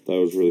 yeah, that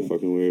was really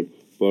fucking weird.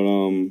 But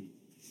all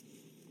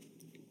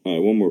right,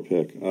 one more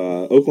pick.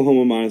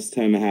 Oklahoma minus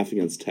 10.5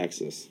 against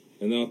Texas.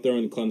 And then I'll throw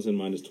in Clemson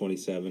minus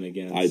 27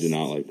 against. I do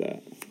not like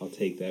that. I'll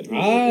take that.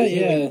 Ah, Is it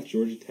yeah. like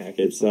Georgia Tech.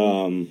 or It's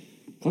something?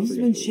 Clemson's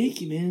been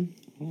shaky, man.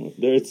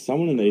 there's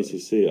someone in the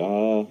ACC.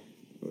 Or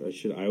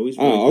I always.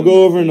 I don't know, I'll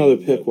go over another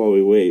pick while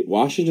we wait.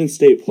 Washington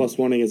State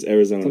 +1 against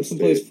Arizona Clemson State.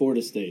 plays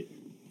Florida State.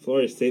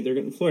 Florida State. They're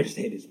getting Florida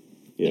State is.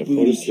 Yeah, Booty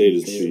Florida State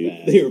is They're cheap.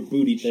 bad. They are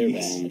booty They're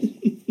cheeks.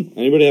 bad.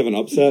 Anybody have an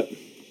upset?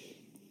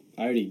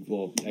 I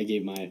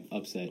gave my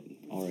upset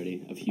already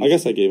of Houston. I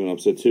guess I gave an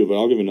upset too, but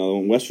I'll give another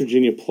one. West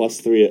Virginia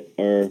 +3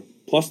 or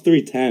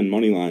 +310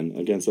 money line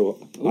against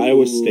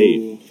Iowa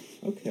State.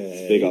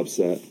 Okay. Big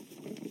upset.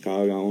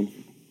 Kyle got one?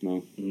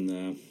 No.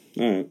 No.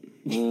 All right.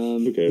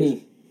 Who cares?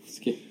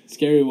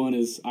 Scary one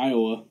is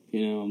Iowa.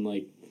 You know, I'm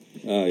like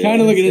Yeah.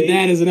 kind of looking at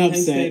that as an Penn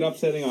State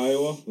upset. upsetting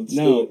Iowa. Let's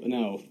do No, it.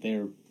 no,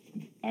 they're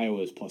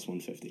Iowa's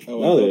 +150.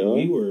 Oh, Oh, I they thought are?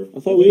 we were. I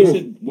thought we you were.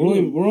 said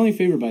We're only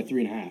favored by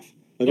 3.5.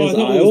 Oh, I Against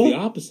thought it was the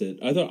Iowa? opposite.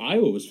 I thought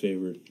Iowa was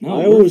favored. No,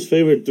 Iowa we're- was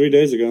favored 3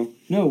 days ago.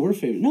 No, we're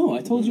favored. No, I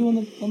told you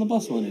on the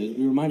bus one.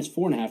 We were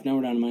 -4.5. Now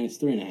we're down to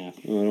 -3.5.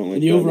 Oh, I don't like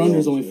And the that over under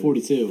is at all. only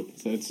 42.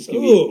 So it's just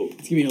Ooh.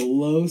 it's gonna be a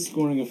low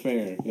scoring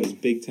affair. That's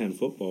Big Ten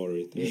football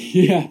right there.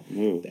 Yeah.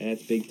 Ooh.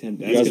 That's Big Ten.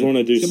 You guys want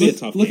to do? It's gonna be a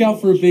tough Look game.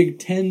 out for a big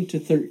 10 to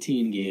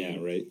 13 game.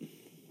 Yeah, right.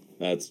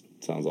 That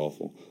sounds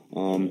awful.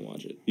 Don't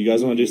watch it. You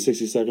guys want to do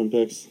 60-second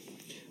picks?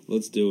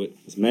 Let's do it.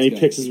 As many Let's go.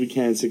 picks as we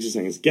can. 60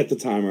 seconds. Get the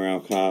timer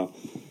out, Kyle.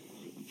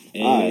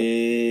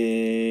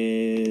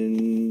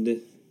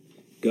 And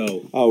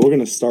go. Oh, we're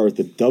gonna start with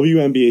the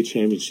WNBA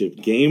championship,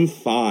 Game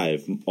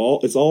 5.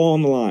 It's all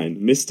on the line.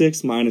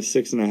 Mystics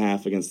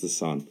 -6.5 against the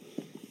Sun.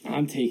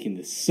 I'm taking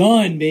the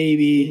Sun,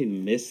 baby.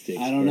 Mystics.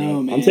 I don't bro.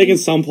 know, man. I'm taking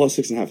Sun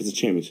 +6.5. It's a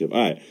championship. All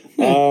right.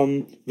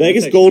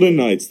 Vegas actually Golden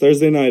Knights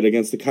Thursday night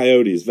against the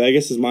Coyotes.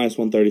 Vegas is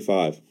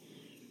 -135.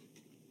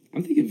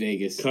 I'm thinking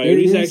Vegas.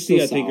 Coyotes They're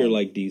actually, I still think, are solid.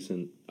 like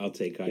decent. I'll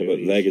take Yeah,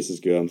 Coyotes. but Vegas is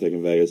good. I'm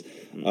taking Vegas.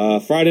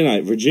 Friday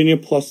night, Virginia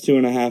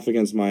 +2.5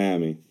 against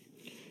Miami.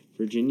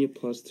 Virginia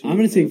 +2. I'm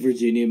gonna take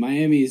Virginia.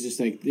 Miami is just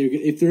like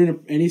if they're in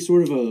any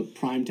sort of a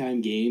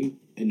primetime game,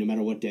 and no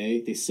matter what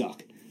day, they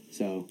suck.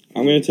 So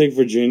I'm gonna take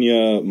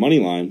Virginia money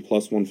line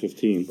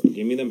 +115.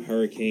 Give me them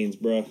Hurricanes,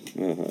 bro.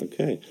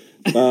 Okay.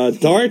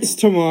 Darts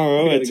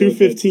tomorrow I at gotta go with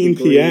 2:15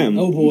 the green. p.m.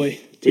 oh boy,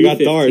 We got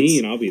darts.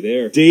 2:15, I'll be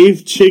there.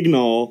 Dave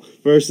Chignall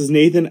versus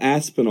Nathan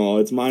Aspinall.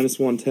 It's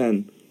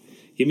 -110.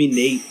 Give me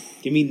Nate.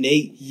 Give me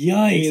Nate.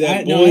 yikes!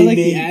 that I boy like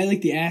Nate. I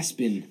like the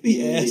Aspen.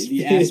 The Aspen.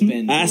 The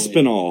Aspen. boy.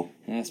 Aspinall.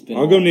 Aspen.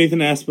 I'll go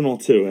Nathan Aspinall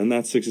too, and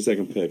that's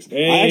 60-second picks. I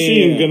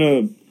actually am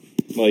gonna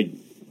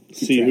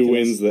see track who of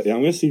wins this. that. Yeah,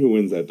 I'm gonna see who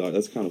wins that dart.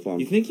 That's kind of fun.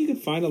 You think you could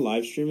find a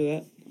live stream of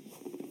that?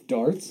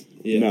 Darts.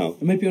 Yeah. No.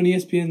 It might be on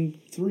ESPN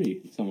 3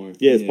 somewhere.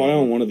 Yeah, it's Yeah. probably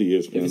on one of the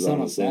ESPNs. If it's not on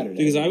honestly. Saturday.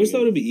 Because I always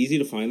thought it'd be easy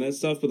to find that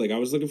stuff, but like I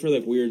was looking for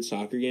like weird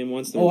soccer game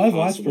once. Oh, I've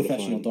watched impossible to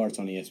professional find. darts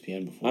on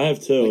ESPN before. I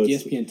have too. Like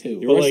It's- ESPN 2. You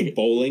But, ever watched like-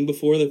 bowling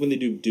before, like when they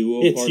do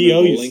duo Yeah, partner T.O.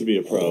 bowling? used to be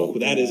a pro. Oh,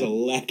 that is Yeah.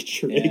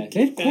 electric. Yeah, they had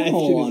That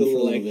cornhole shit on is for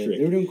a little bit. electric.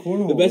 They were doing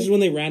cornhole. The best is when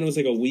they ran. It was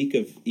like a week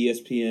of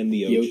ESPN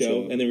the The Ocho,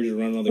 Ocho. and they were just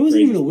running all the. It wasn't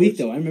crazy even a week sports.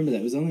 though. I remember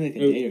that. It was only like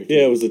a It- day or two.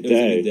 Yeah, it was a It was in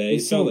day. a day. It It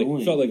was so felt like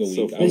annoying. a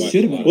So week. fun. I It watched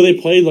should have a been. lot Well, of they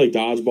it. played like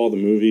Dodgeball the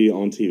movie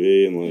on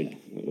TV, and like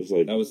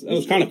it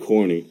was kind of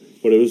corny,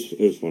 but it was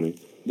funny.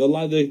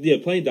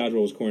 Playing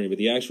dodgeball was corny, but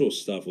the actual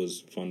stuff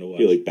was fun to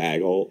watch. Yeah, like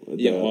bag ult.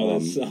 Yeah, all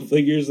that stuff.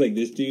 Like you're just like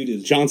this dude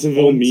is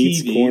Johnsonville on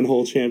meets TV.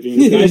 cornhole This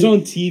champion. guy's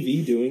on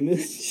TV doing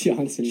this.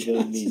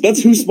 Johnsonville means.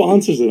 That's who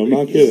sponsors it. I'm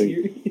not kidding.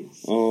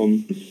 Serious?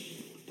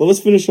 But let's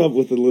finish up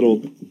with a little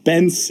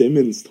Ben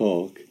Simmons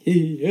talk. I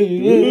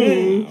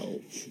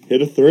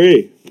Hit a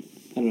three.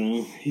 don't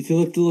know. He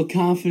looked a little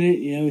confident.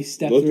 He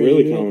stepped. Looked right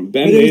really into it. confident.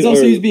 But it was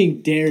also he was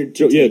being dared.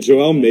 To take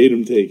Joel it. made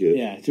him take it.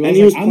 Yeah, And Joel's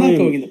he was like, I'm not playing-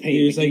 going in the paint.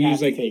 He was You have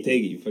to take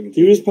take it. You fucking.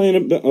 He was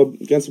playing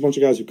against a bunch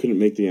of guys who couldn't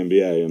make the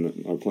NBA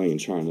and are playing in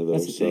China, though.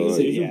 That's the So, thing, like,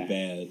 so These yeah. are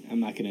bad. I'm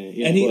not gonna.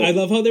 Yeah, And but- I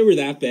love how they were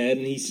that bad,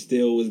 and he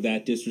still was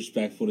that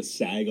disrespectful to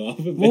sag off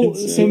of Well,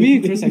 Ben so me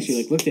and Simmons. Chris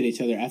actually looked at each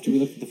other after we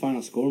looked at the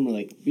final score, and we're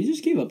like, we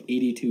just gave up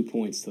 82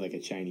 points to a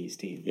Chinese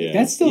team. Yeah.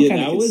 That's still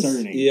kind of that was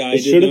concerning. yeah. I it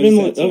did should have been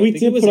notice that, too. I we think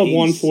it did was put up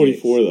 86.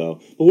 144 though,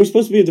 but we're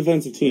supposed to be a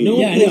defensive team. No,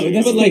 Yeah, one I know, plays,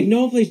 that's but the like thing.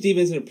 no one plays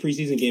defense in a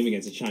preseason game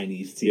against a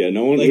Chinese team. Yeah,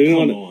 no one- Like, we didn't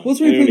come want- on. Well,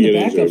 it's where you're Anyone putting the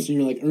get backups, injured. and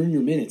you're like, earn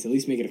your minutes. At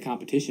least make it a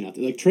competition out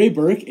there. Like Trey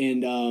Burke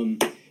and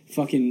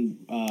fucking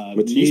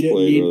Matisse played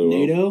really well.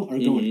 NATO are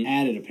going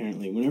at it.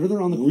 Apparently, whenever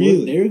they're on the court,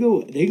 Really?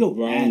 they go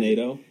Ryan at it.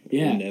 NATO.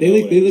 Yeah, Or Neto, they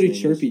whatever literally his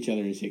name chirp is. each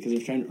other and shit because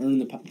they're trying to earn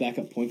the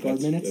backup point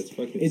guard minutes. That's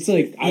fucking It's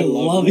sick. like I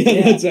love it. Yeah,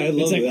 Yeah, that's, I love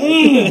it's like, that.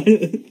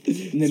 ugh.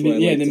 That's And then, what I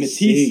like and then to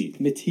see.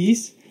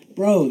 Matisse,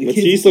 bro, the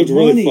Matisse kid's looked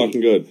really money.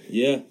 fucking good.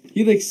 Yeah.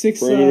 He like six.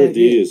 Perimeter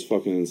D yeah. is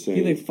fucking insane.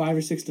 He had like 5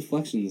 or 6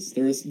 deflections.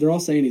 They're all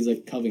saying he's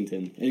like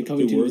Covington, and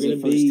Covington we're was a gonna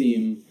first be-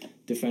 team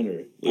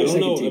defender. I Or don't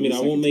second know. team, I mean, I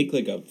second won't team. make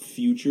like a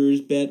futures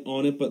bet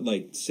on it, but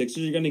like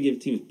Sixers are going to give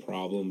teams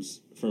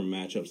problems from a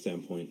matchup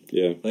standpoint.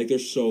 yeah. Like they're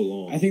so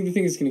long. I think the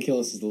thing that's going to kill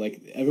us is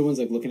everyone's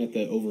like looking at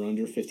the over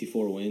under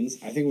 54 wins.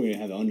 I think we're going to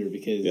have the under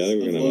because Yeah, I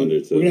think we're of gonna have load- under,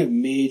 too. We're going to have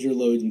major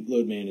load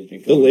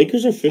management. The going on.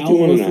 Lakers are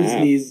 51 and a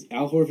half. Knees,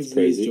 Al Horford's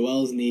Crazy. knees,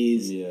 Joel's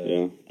knees, yeah.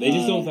 Yeah. They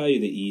just don't Uh, value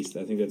the East.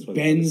 I think that's what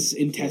Ben's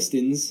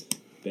intestines.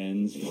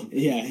 Ben's.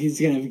 Yeah, he's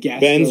going to have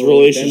gastro. Ben's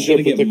relationship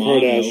gonna with the get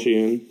mono.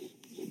 Kardashian.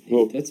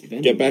 Well, That's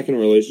Ben. get back in a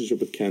relationship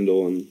with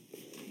Kendall and.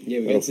 Yeah,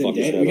 we That'll got fuck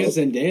his Zendaya. head We got up.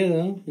 Zendaya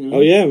though. You know?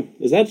 Oh yeah,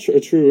 is that a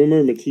true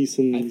rumor? Matisse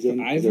and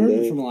I've heard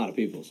it from a lot of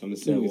people, so I'm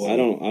assuming Yeah, it's I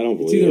don't It's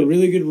believe either it. a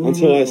really good rumor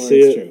Until I or see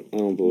it's it, true. I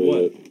don't believe What?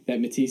 it.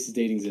 That Matisse is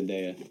dating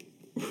Zendaya.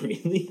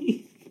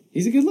 Really?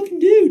 He's a good looking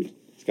dude.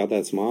 It's got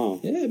that smile.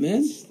 Yeah,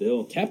 man.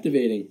 Still.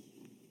 Captivating.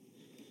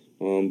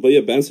 But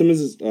yeah, Ben Simmons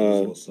is It's a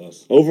little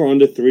sus. over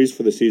under threes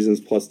for the season's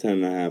plus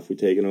 10.5. We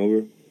taking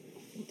over.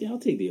 Yeah, I'll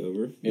take the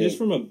over. Yeah. Just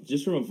from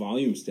a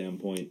volume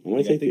standpoint. I might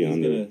Like, take the he's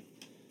under.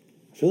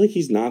 I feel like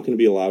he's not going to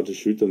be allowed to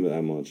shoot them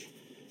that much.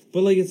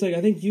 But like it's like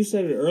I think you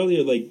said it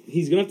earlier. Like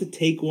he's gonna have to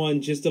take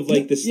one just of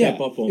like the step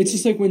up on. It's me.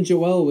 just like when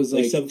Joel was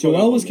Like, like, step up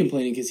Joel was on me.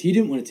 complaining because he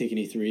didn't want to take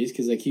any threes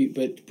because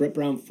but Brett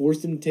Brown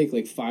forced him to take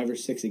like 5 or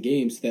 6 a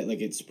game so that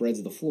like it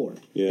spreads the floor.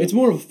 Yeah. It's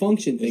more of a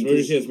function It's thing. more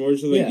 'cause- just, more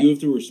just like yeah. you have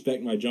to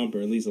respect my jumper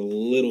at least a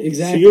little bit.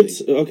 Exactly.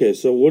 Okay,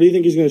 so what do you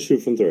think he's going to shoot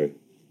from three?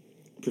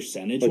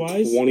 Percentage Like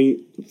wise,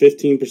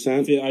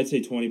 15%? I'd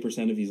say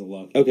 20% if he's a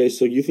luck. Okay,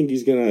 so you think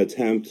he's going to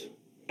attempt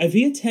If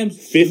he attempts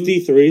 50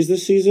 threes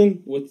this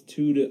season? with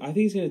 2 to, I think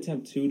he's gonna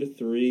attempt 2 to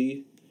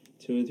 3,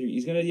 2 and 3.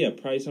 He's gonna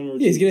probably somewhere.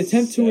 Yeah, he's gonna between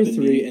attempt 2 or 70.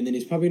 3, and then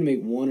he's probably gonna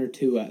make 1 or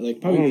 2. Probably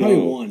I don't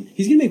know. 1.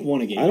 He's gonna make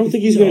 1 a game. I don't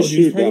think he's No, going to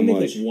dude, shoot probably that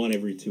make, much. like 1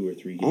 every 2 or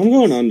 3 games. I'm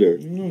going under.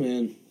 Oh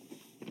man.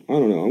 I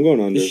don't know. I'm going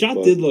under. The shot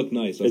but- did look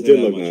nice. I'll It say did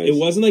that look much. nice. It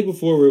wasn't like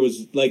before where it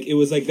was like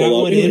that Pull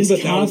up. went It in, was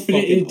but that was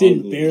confident. fucking It didn't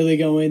ugly. barely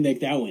go in. Like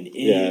that went in.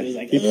 Yeah, It was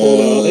like he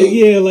pulled out. Like,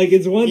 yeah, like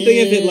it's one thing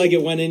if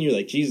it went in, you're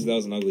like, Jesus, that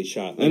was an ugly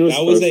shot. Like, And it was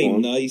that was first a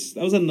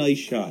one. nice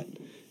shot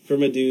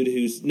from a dude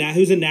who's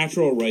a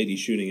natural righty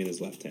shooting in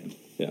his left hand.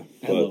 Yeah.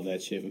 I but love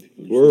that shit when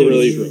people. We're It is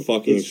really true.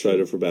 fucking It's excited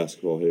true. for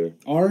basketball here.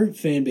 Our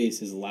fan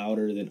base is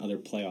louder than other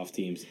playoff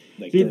teams.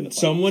 Like Dude, during the playoffs.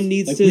 someone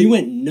needs like, to- We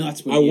went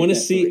nuts. When I we want to hit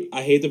that see. three.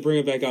 I hate to bring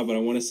it back up, but I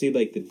want to see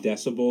like the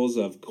decibels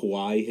of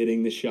Kawhi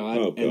hitting the shot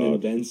Oh, and then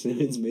God. Ben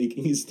Simmons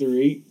making his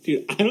 3.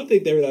 Dude, I don't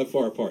think they were that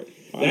far apart.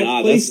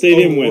 That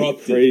stadium went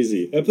erupted.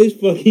 crazy. That place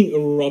fucking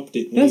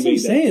erupted. when That's he what I'm made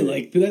that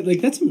saying. three.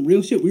 Like that's some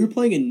real shit. We were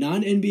playing a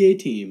non-NBA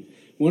team.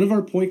 One of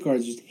our point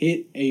guards just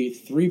hit a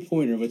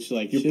 3-pointer, which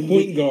like Your shouldn't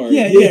point be- guard.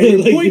 Yeah, Yeah, your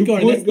like, point your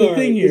guard. point That's the guard.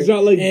 thing here. It's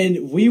not like-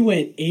 and we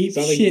went ape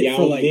not like shit Yao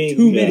for like Ming.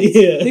 2 minutes.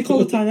 Yeah. They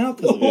called a timeout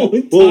because of The whole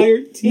it. entire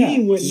Well,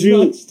 team went did you-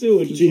 nuts too.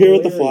 Did you hear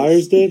what the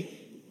Flyers did?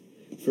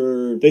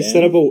 For They Ben?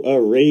 set up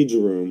a rage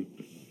room.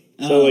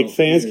 So, Oh, like,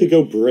 fans weird. could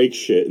go break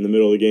shit in the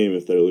middle of the game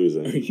if they're Are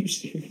losing. you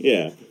serious?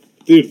 Yeah.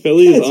 Dude,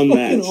 Philly is That's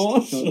unmatched. fucking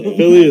awesome. Yeah.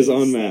 Philly is That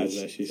unmatched.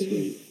 was actually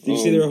sweet. Did you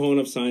see they were holding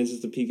up signs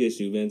at the PK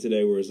Subban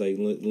today where it's like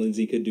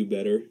Lindsay could do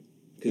better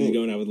because he's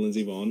going out with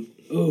Lindsey Vaughn?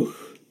 Ooh,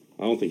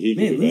 I don't think he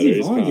can man, do better. Lindsey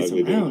He's Vaughn kinda gets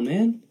ugly, dude. around,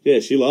 man. Yeah,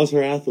 she loves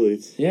her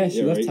athletes. Yeah,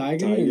 she left right?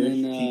 Tiger,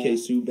 and then PK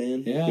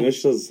Subban. yeah. You know,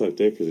 she doesn't suck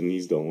dick because her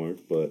knees don't work,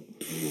 but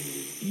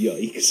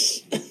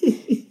Yikes.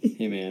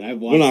 Hey man, I've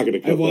We're not watched. gonna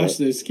cut I've watched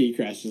that. those ski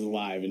crashes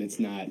live, and it's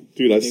not.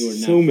 dude, I've They were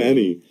so not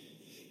many.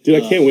 Dude,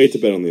 I can't wait to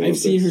bet on the I've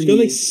Olympics. seen her She's going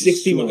like knees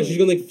 60 miles. destroyed. She's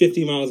going like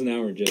 50 miles an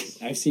hour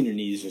just. I've seen her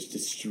knees just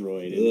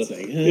destroyed. And it's Ugh.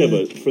 like, Yeah,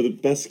 but for the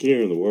best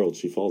skier in the world,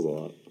 she falls a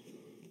lot.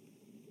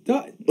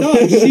 Dog,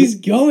 she's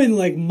going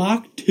like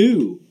Mach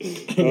 2.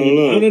 I don't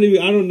know.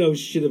 I don't know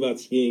shit about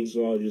skiing,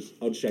 so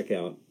I'll check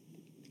out.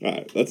 All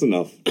right, that's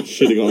enough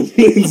shitting on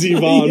Lindsey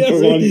Vaughn Yeah,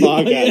 for one yeah,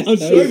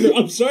 podcast.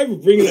 I'm sorry for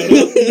bringing that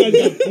up. You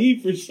guys got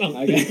beef or something.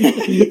 I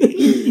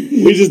got-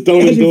 We just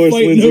don't Imagine endorse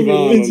fighting Lindsey over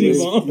Vonn Lindsey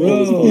on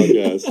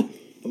this podcast.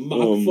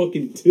 Mach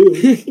fucking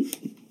 2.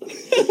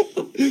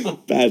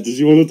 Pat, did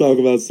you want to talk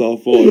about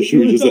softball, or should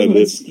we just end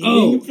this?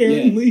 Oh,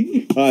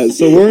 apparently. All right,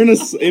 so we're in a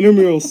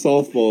intramural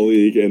softball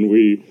league, and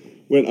we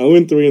went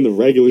 0-3 in the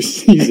regular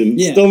season.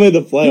 Yeah. Still made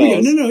the Here we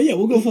go. playoffs. No, yeah,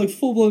 we'll go for like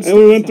full blown. And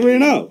we went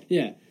 3-0.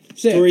 Yeah.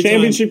 So, Story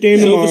Championship time. game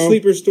Sofa tomorrow.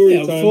 Sleeper story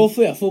yeah,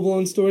 time. full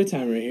blown story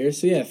time right here.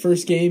 So yeah,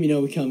 first game,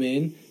 we come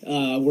in,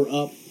 we're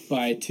up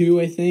by 2,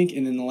 I think,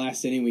 and then the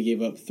last inning we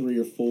gave up 3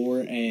 or 4,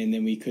 and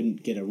then we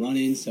couldn't get a run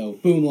in, so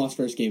boom, lost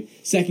first game.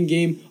 Second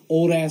game,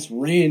 old ass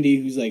Randy,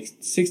 who's like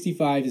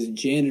 65, is a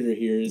janitor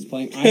here, is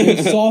playing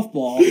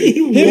softball.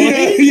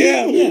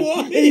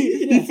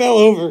 He fell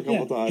over a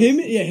couple times.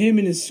 Him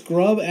and his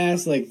scrub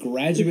ass like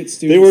graduate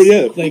students.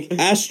 They were like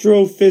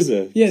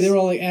astrophysics. yeah, they were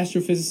all like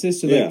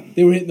astrophysicists. So Yeah.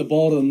 they were hitting the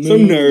ball to the moon.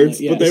 Some nerds, like,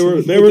 yeah, but they so-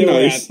 were they were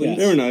nice. athletes.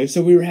 They were nice.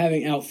 So we were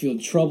having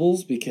outfield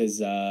troubles because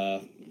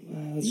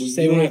let's just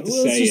say don't we have to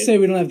let's say just it. say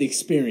we don't have the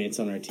experience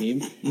on our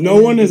team.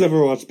 No one has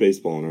ever watched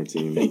baseball on our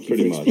team,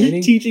 pretty much.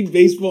 explaining. Teaching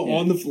baseball Yeah.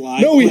 on the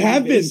fly. No, we Playing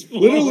have been.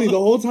 baseball. Literally, the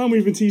whole time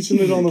we've been teaching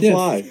it on the Yeah,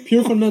 fly.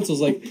 pure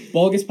fundamentals. Like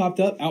ball gets popped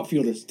up,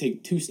 outfielders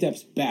take 2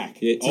 steps back.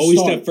 Yeah, to always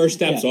start. step first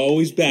steps, Yeah.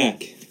 always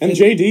back. And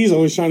JD's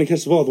always trying to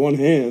catch the ball with one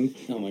hand.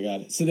 Oh my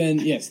god. So then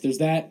yes, there's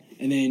that,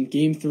 and then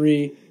game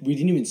 3 we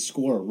didn't even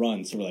score a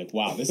run. So we're like,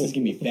 wow, this is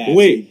gonna be bad.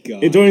 Wait,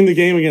 God. during the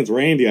game against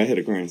Randy, I hit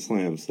a grand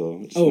slam, so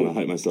I just Oh, want to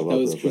hype myself that up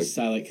was real quick. Chris'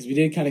 highlight because we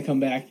did kind of come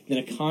back. Then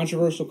a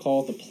controversial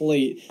call at the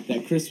plate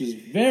that Chris was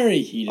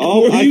very heated.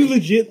 Oh, Were you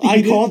legit I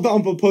heated? called the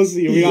ump a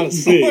pussy, and we got a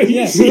C.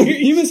 yeah,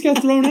 he must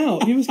got thrown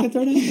out. He must got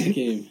thrown out of that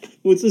game.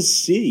 What's a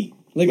C?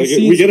 Like Like, a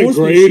C we get a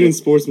grade in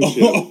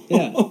sportsmanship. sportsmanship.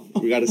 Yeah.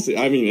 We got to see.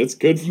 I mean, it's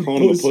good for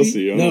calling him a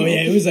pussy. I don't No, know.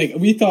 yeah, it was like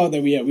we thought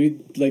that we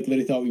like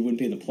literally thought we wouldn't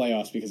be in the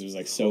playoffs because it was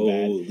like so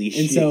bad. Holy And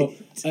shit. so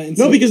and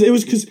No, so- because it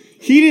was because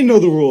he didn't know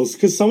the rules.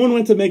 Because someone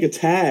went to make a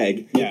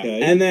tag, yeah,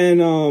 Okay. and then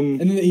and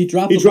then he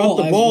dropped he the dropped ball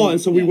the as ball, well. and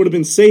so we Yeah. would have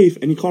been safe.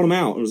 And he called him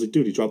out. And was like,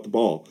 dude, he dropped the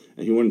ball,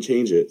 and he wouldn't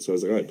change it. So I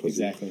was like, all right,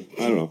 pussy. Exactly.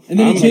 I don't know. And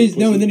then I'm he changed. like,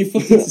 No, pussy. and then he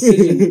flipped his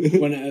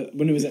decision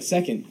when it was at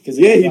second because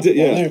Yeah, he did,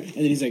 yeah. there, and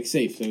then he's like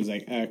safe. So it was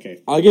like okay.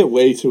 I get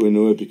way too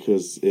into it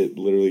because it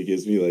literally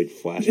gives me like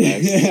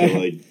flashbacks to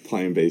like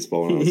playing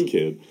baseball when I was a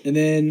kid. And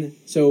then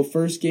so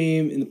first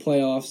game in the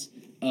playoffs.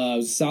 It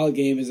was a solid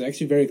game. It was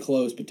actually very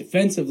close, but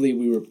defensively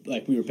we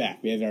were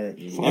back. We had our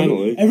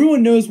Finally.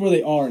 Everyone knows where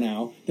they are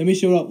now. Then we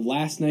showed up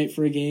last night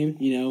for a game.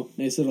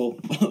 Nice little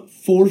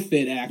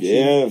forfeit action.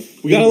 Yeah,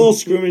 we got a little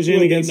scrimmage in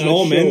Would against they an not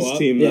all show men's up?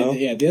 team Yeah, though.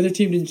 the other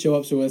team didn't show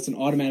up, so it's an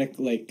automatic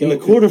like In go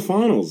the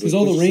quarterfinals, because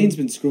all the rain's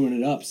been screwing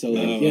it up. So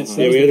like Uh-huh. so Yeah, it was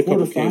we had the a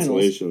couple quarterfinals,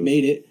 cancellations.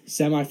 made it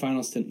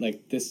semifinals to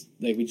like this.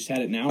 Like we just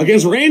had it now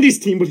against Randy's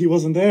team, but he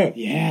wasn't there.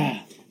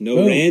 Yeah. No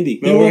Boom. Randy.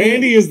 They No, were-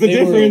 Randy is the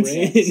they were-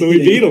 difference. So we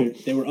They beat were- him.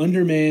 They were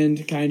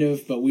undermanned, kind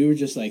of, but we were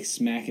just like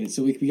smacking it.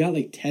 So we got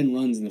like 10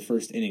 runs in the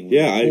first inning. We're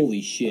Yeah, like,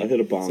 holy shit! I hit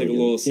a bomb. It's like a again.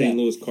 little St.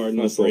 Yeah. Louis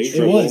Cardinals Nice little break.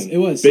 triple. It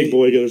was. Big So-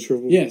 boy get a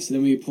triple. Yeah, so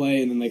then we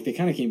play, and then like they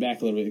kind of came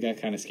back a little bit. It got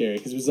kind of scary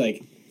because it was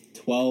like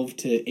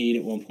 12-8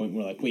 at one point.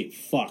 We're like, wait,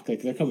 fuck,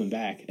 like they're coming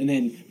back, and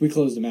then we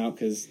closed them out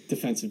because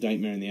defensive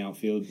nightmare in the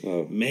outfield.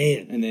 Oh.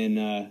 Man. And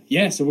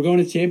then so we're going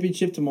to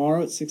championship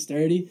tomorrow at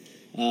 6:30.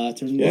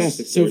 Turn Yeah,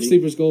 so 6:30.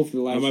 Sleeper's goal for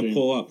the I live might stream.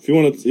 pull up. If you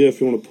want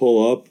to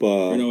pull up.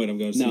 Or no, wait, I'm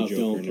going to see No, Joker.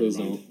 don't, Never please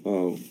mind.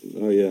 don't.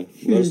 Oh yeah.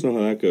 Let us know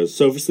how that goes.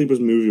 Sofa Sleeper's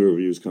movie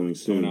review is coming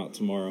soon. Going out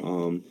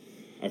tomorrow.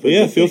 I've But heard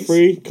yeah, good feel things.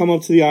 free. Come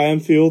up to the IM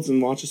fields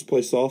and watch us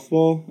play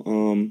softball.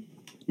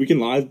 We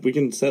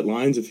can set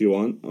lines if you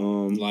want.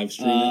 Live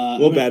stream it.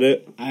 We'll bet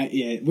it.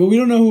 Well, we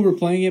don't know who we're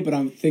playing it, but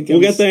I'm thinking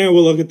We'll get there and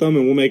we'll look at them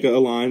and we'll make a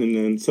line and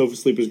then Sofa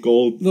Sleeper's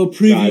gold. Little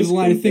preview guys of the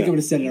line. I can- think yeah. I'm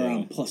gonna set it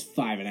around plus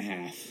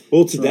 5.5.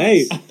 Well,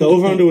 today Trust. the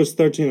over under was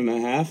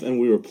 13.5 and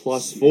we were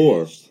plus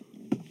 4.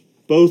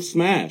 Both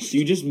smashed. Do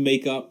you just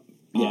make up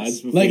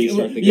odds before Like you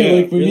start the yeah,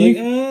 game? like when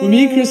You're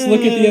me and Chris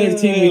look at the other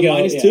team, we go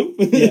minus yeah. 2?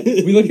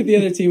 Yeah, we look at the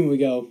other team and we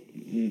go,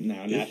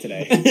 no, not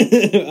today.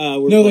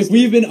 We're No, plus like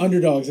we've been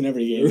underdogs in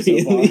every game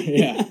so far. Really?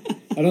 Yeah,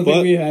 I don't But-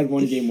 think we had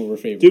one game where we're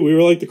favored. Dude, we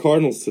were like the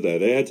Cardinals today.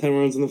 They had 10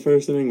 runs in the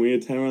first inning. We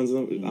had 10 runs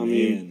in the... I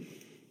mean, Man.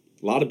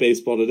 a lot of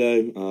baseball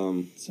today.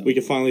 We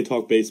can finally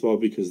talk baseball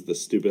because the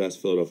stupid-ass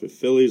Philadelphia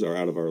Phillies are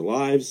out of our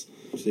lives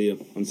See you. See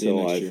you until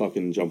next I year.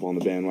 fucking jump on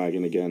the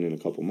bandwagon again in a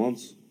couple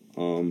months.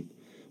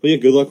 But yeah,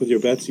 good luck with your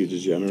bets, you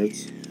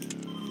degenerates.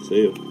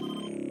 See ya.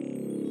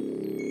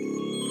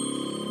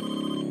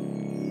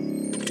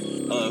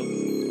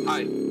 Hello.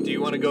 Hi. Do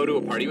you want to go to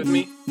a party with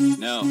me?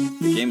 No,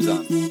 the game's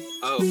on.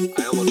 Oh,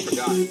 I almost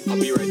forgot.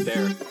 I'll be right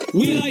there.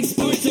 We like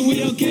sports and we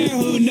don't care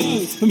who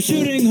knows. From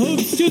shooting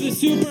hoops to the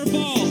Super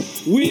Bowl.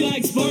 We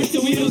like sports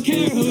and we don't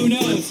care who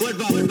knows.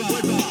 Football,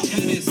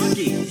 tennis,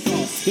 hockey,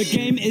 golf, The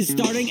game is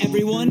starting,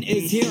 everyone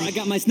is here. I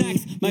got my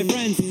snacks, my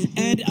friends,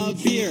 and a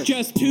beer.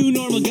 Just two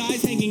normal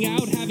guys hanging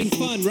out, having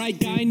fun, right?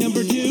 Guy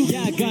number 2?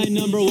 Yeah, guy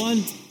number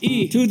 1.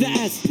 E To the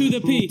S, to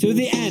the P to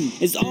the N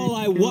is all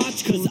I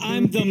watch, cause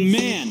I'm the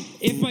man.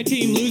 If my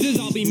team loses,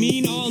 I'll be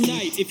mean all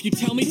night. If you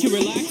tell me to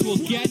relax, we'll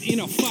get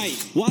in a fight.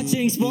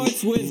 Watching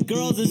sports with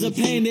girls is a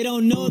pain. They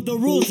don't know the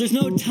rules, there's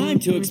no time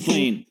to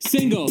explain.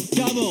 Single,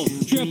 Double,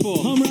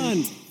 triple, home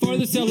run. for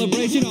the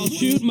celebration, I'll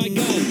shoot my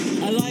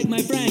gun. I like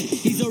my friend,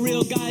 he's a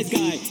real guy's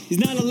guy. He's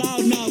not a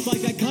loudmouth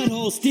like that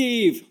cunhole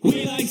Steve.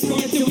 We like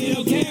sports and we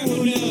don't care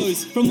who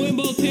knows. From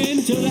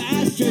Wimbledon To the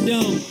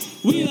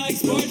Astrodome. we like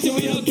sports and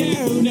we don't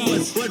care who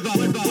knows. Football,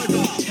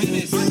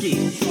 tennis, hockey,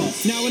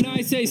 golf. Now when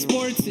I say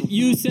sports,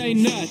 you say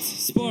nuts.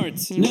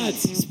 Sports,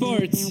 Nuts.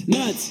 sports,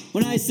 Nuts.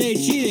 When I say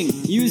cheating,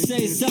 you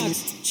say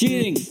sucks.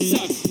 Cheating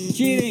sucks,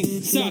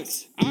 Cheating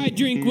sucks. I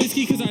drink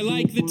whiskey because I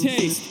like the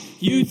taste.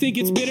 You think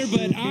it's bitter,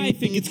 but I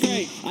think it's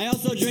great. I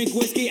also drink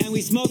whiskey and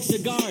we smoke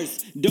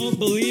cigars. Don't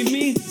believe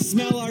me?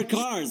 Smell our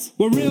cars.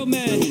 We're real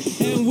men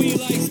and we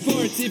like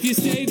sports. If you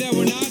say that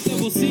we're not, then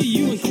we'll see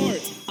you in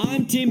court.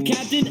 I'm team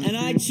captain and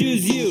I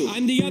choose you.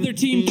 I'm the other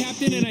team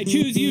captain and I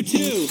choose you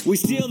too. We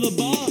steal the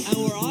ball and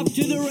we're off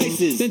to the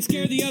races. Then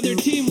scare the other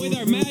team with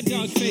our mad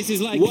dog faces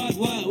like What?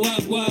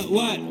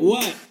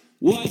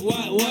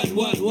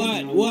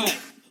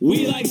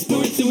 We like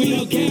sports and we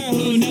don't care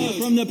who knows.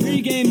 From the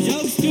pregame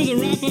jokes To the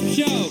wrap-up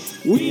show,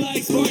 we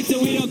like sports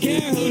and we don't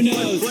care who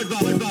knows. Football,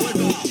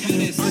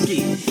 tennis,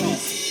 hockey, golf.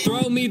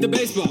 Throw me the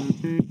baseball,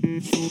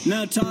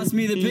 Now toss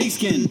me the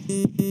pigskin.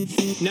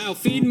 now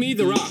feed me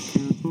the rock.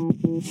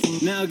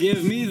 Now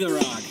give me the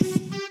rock.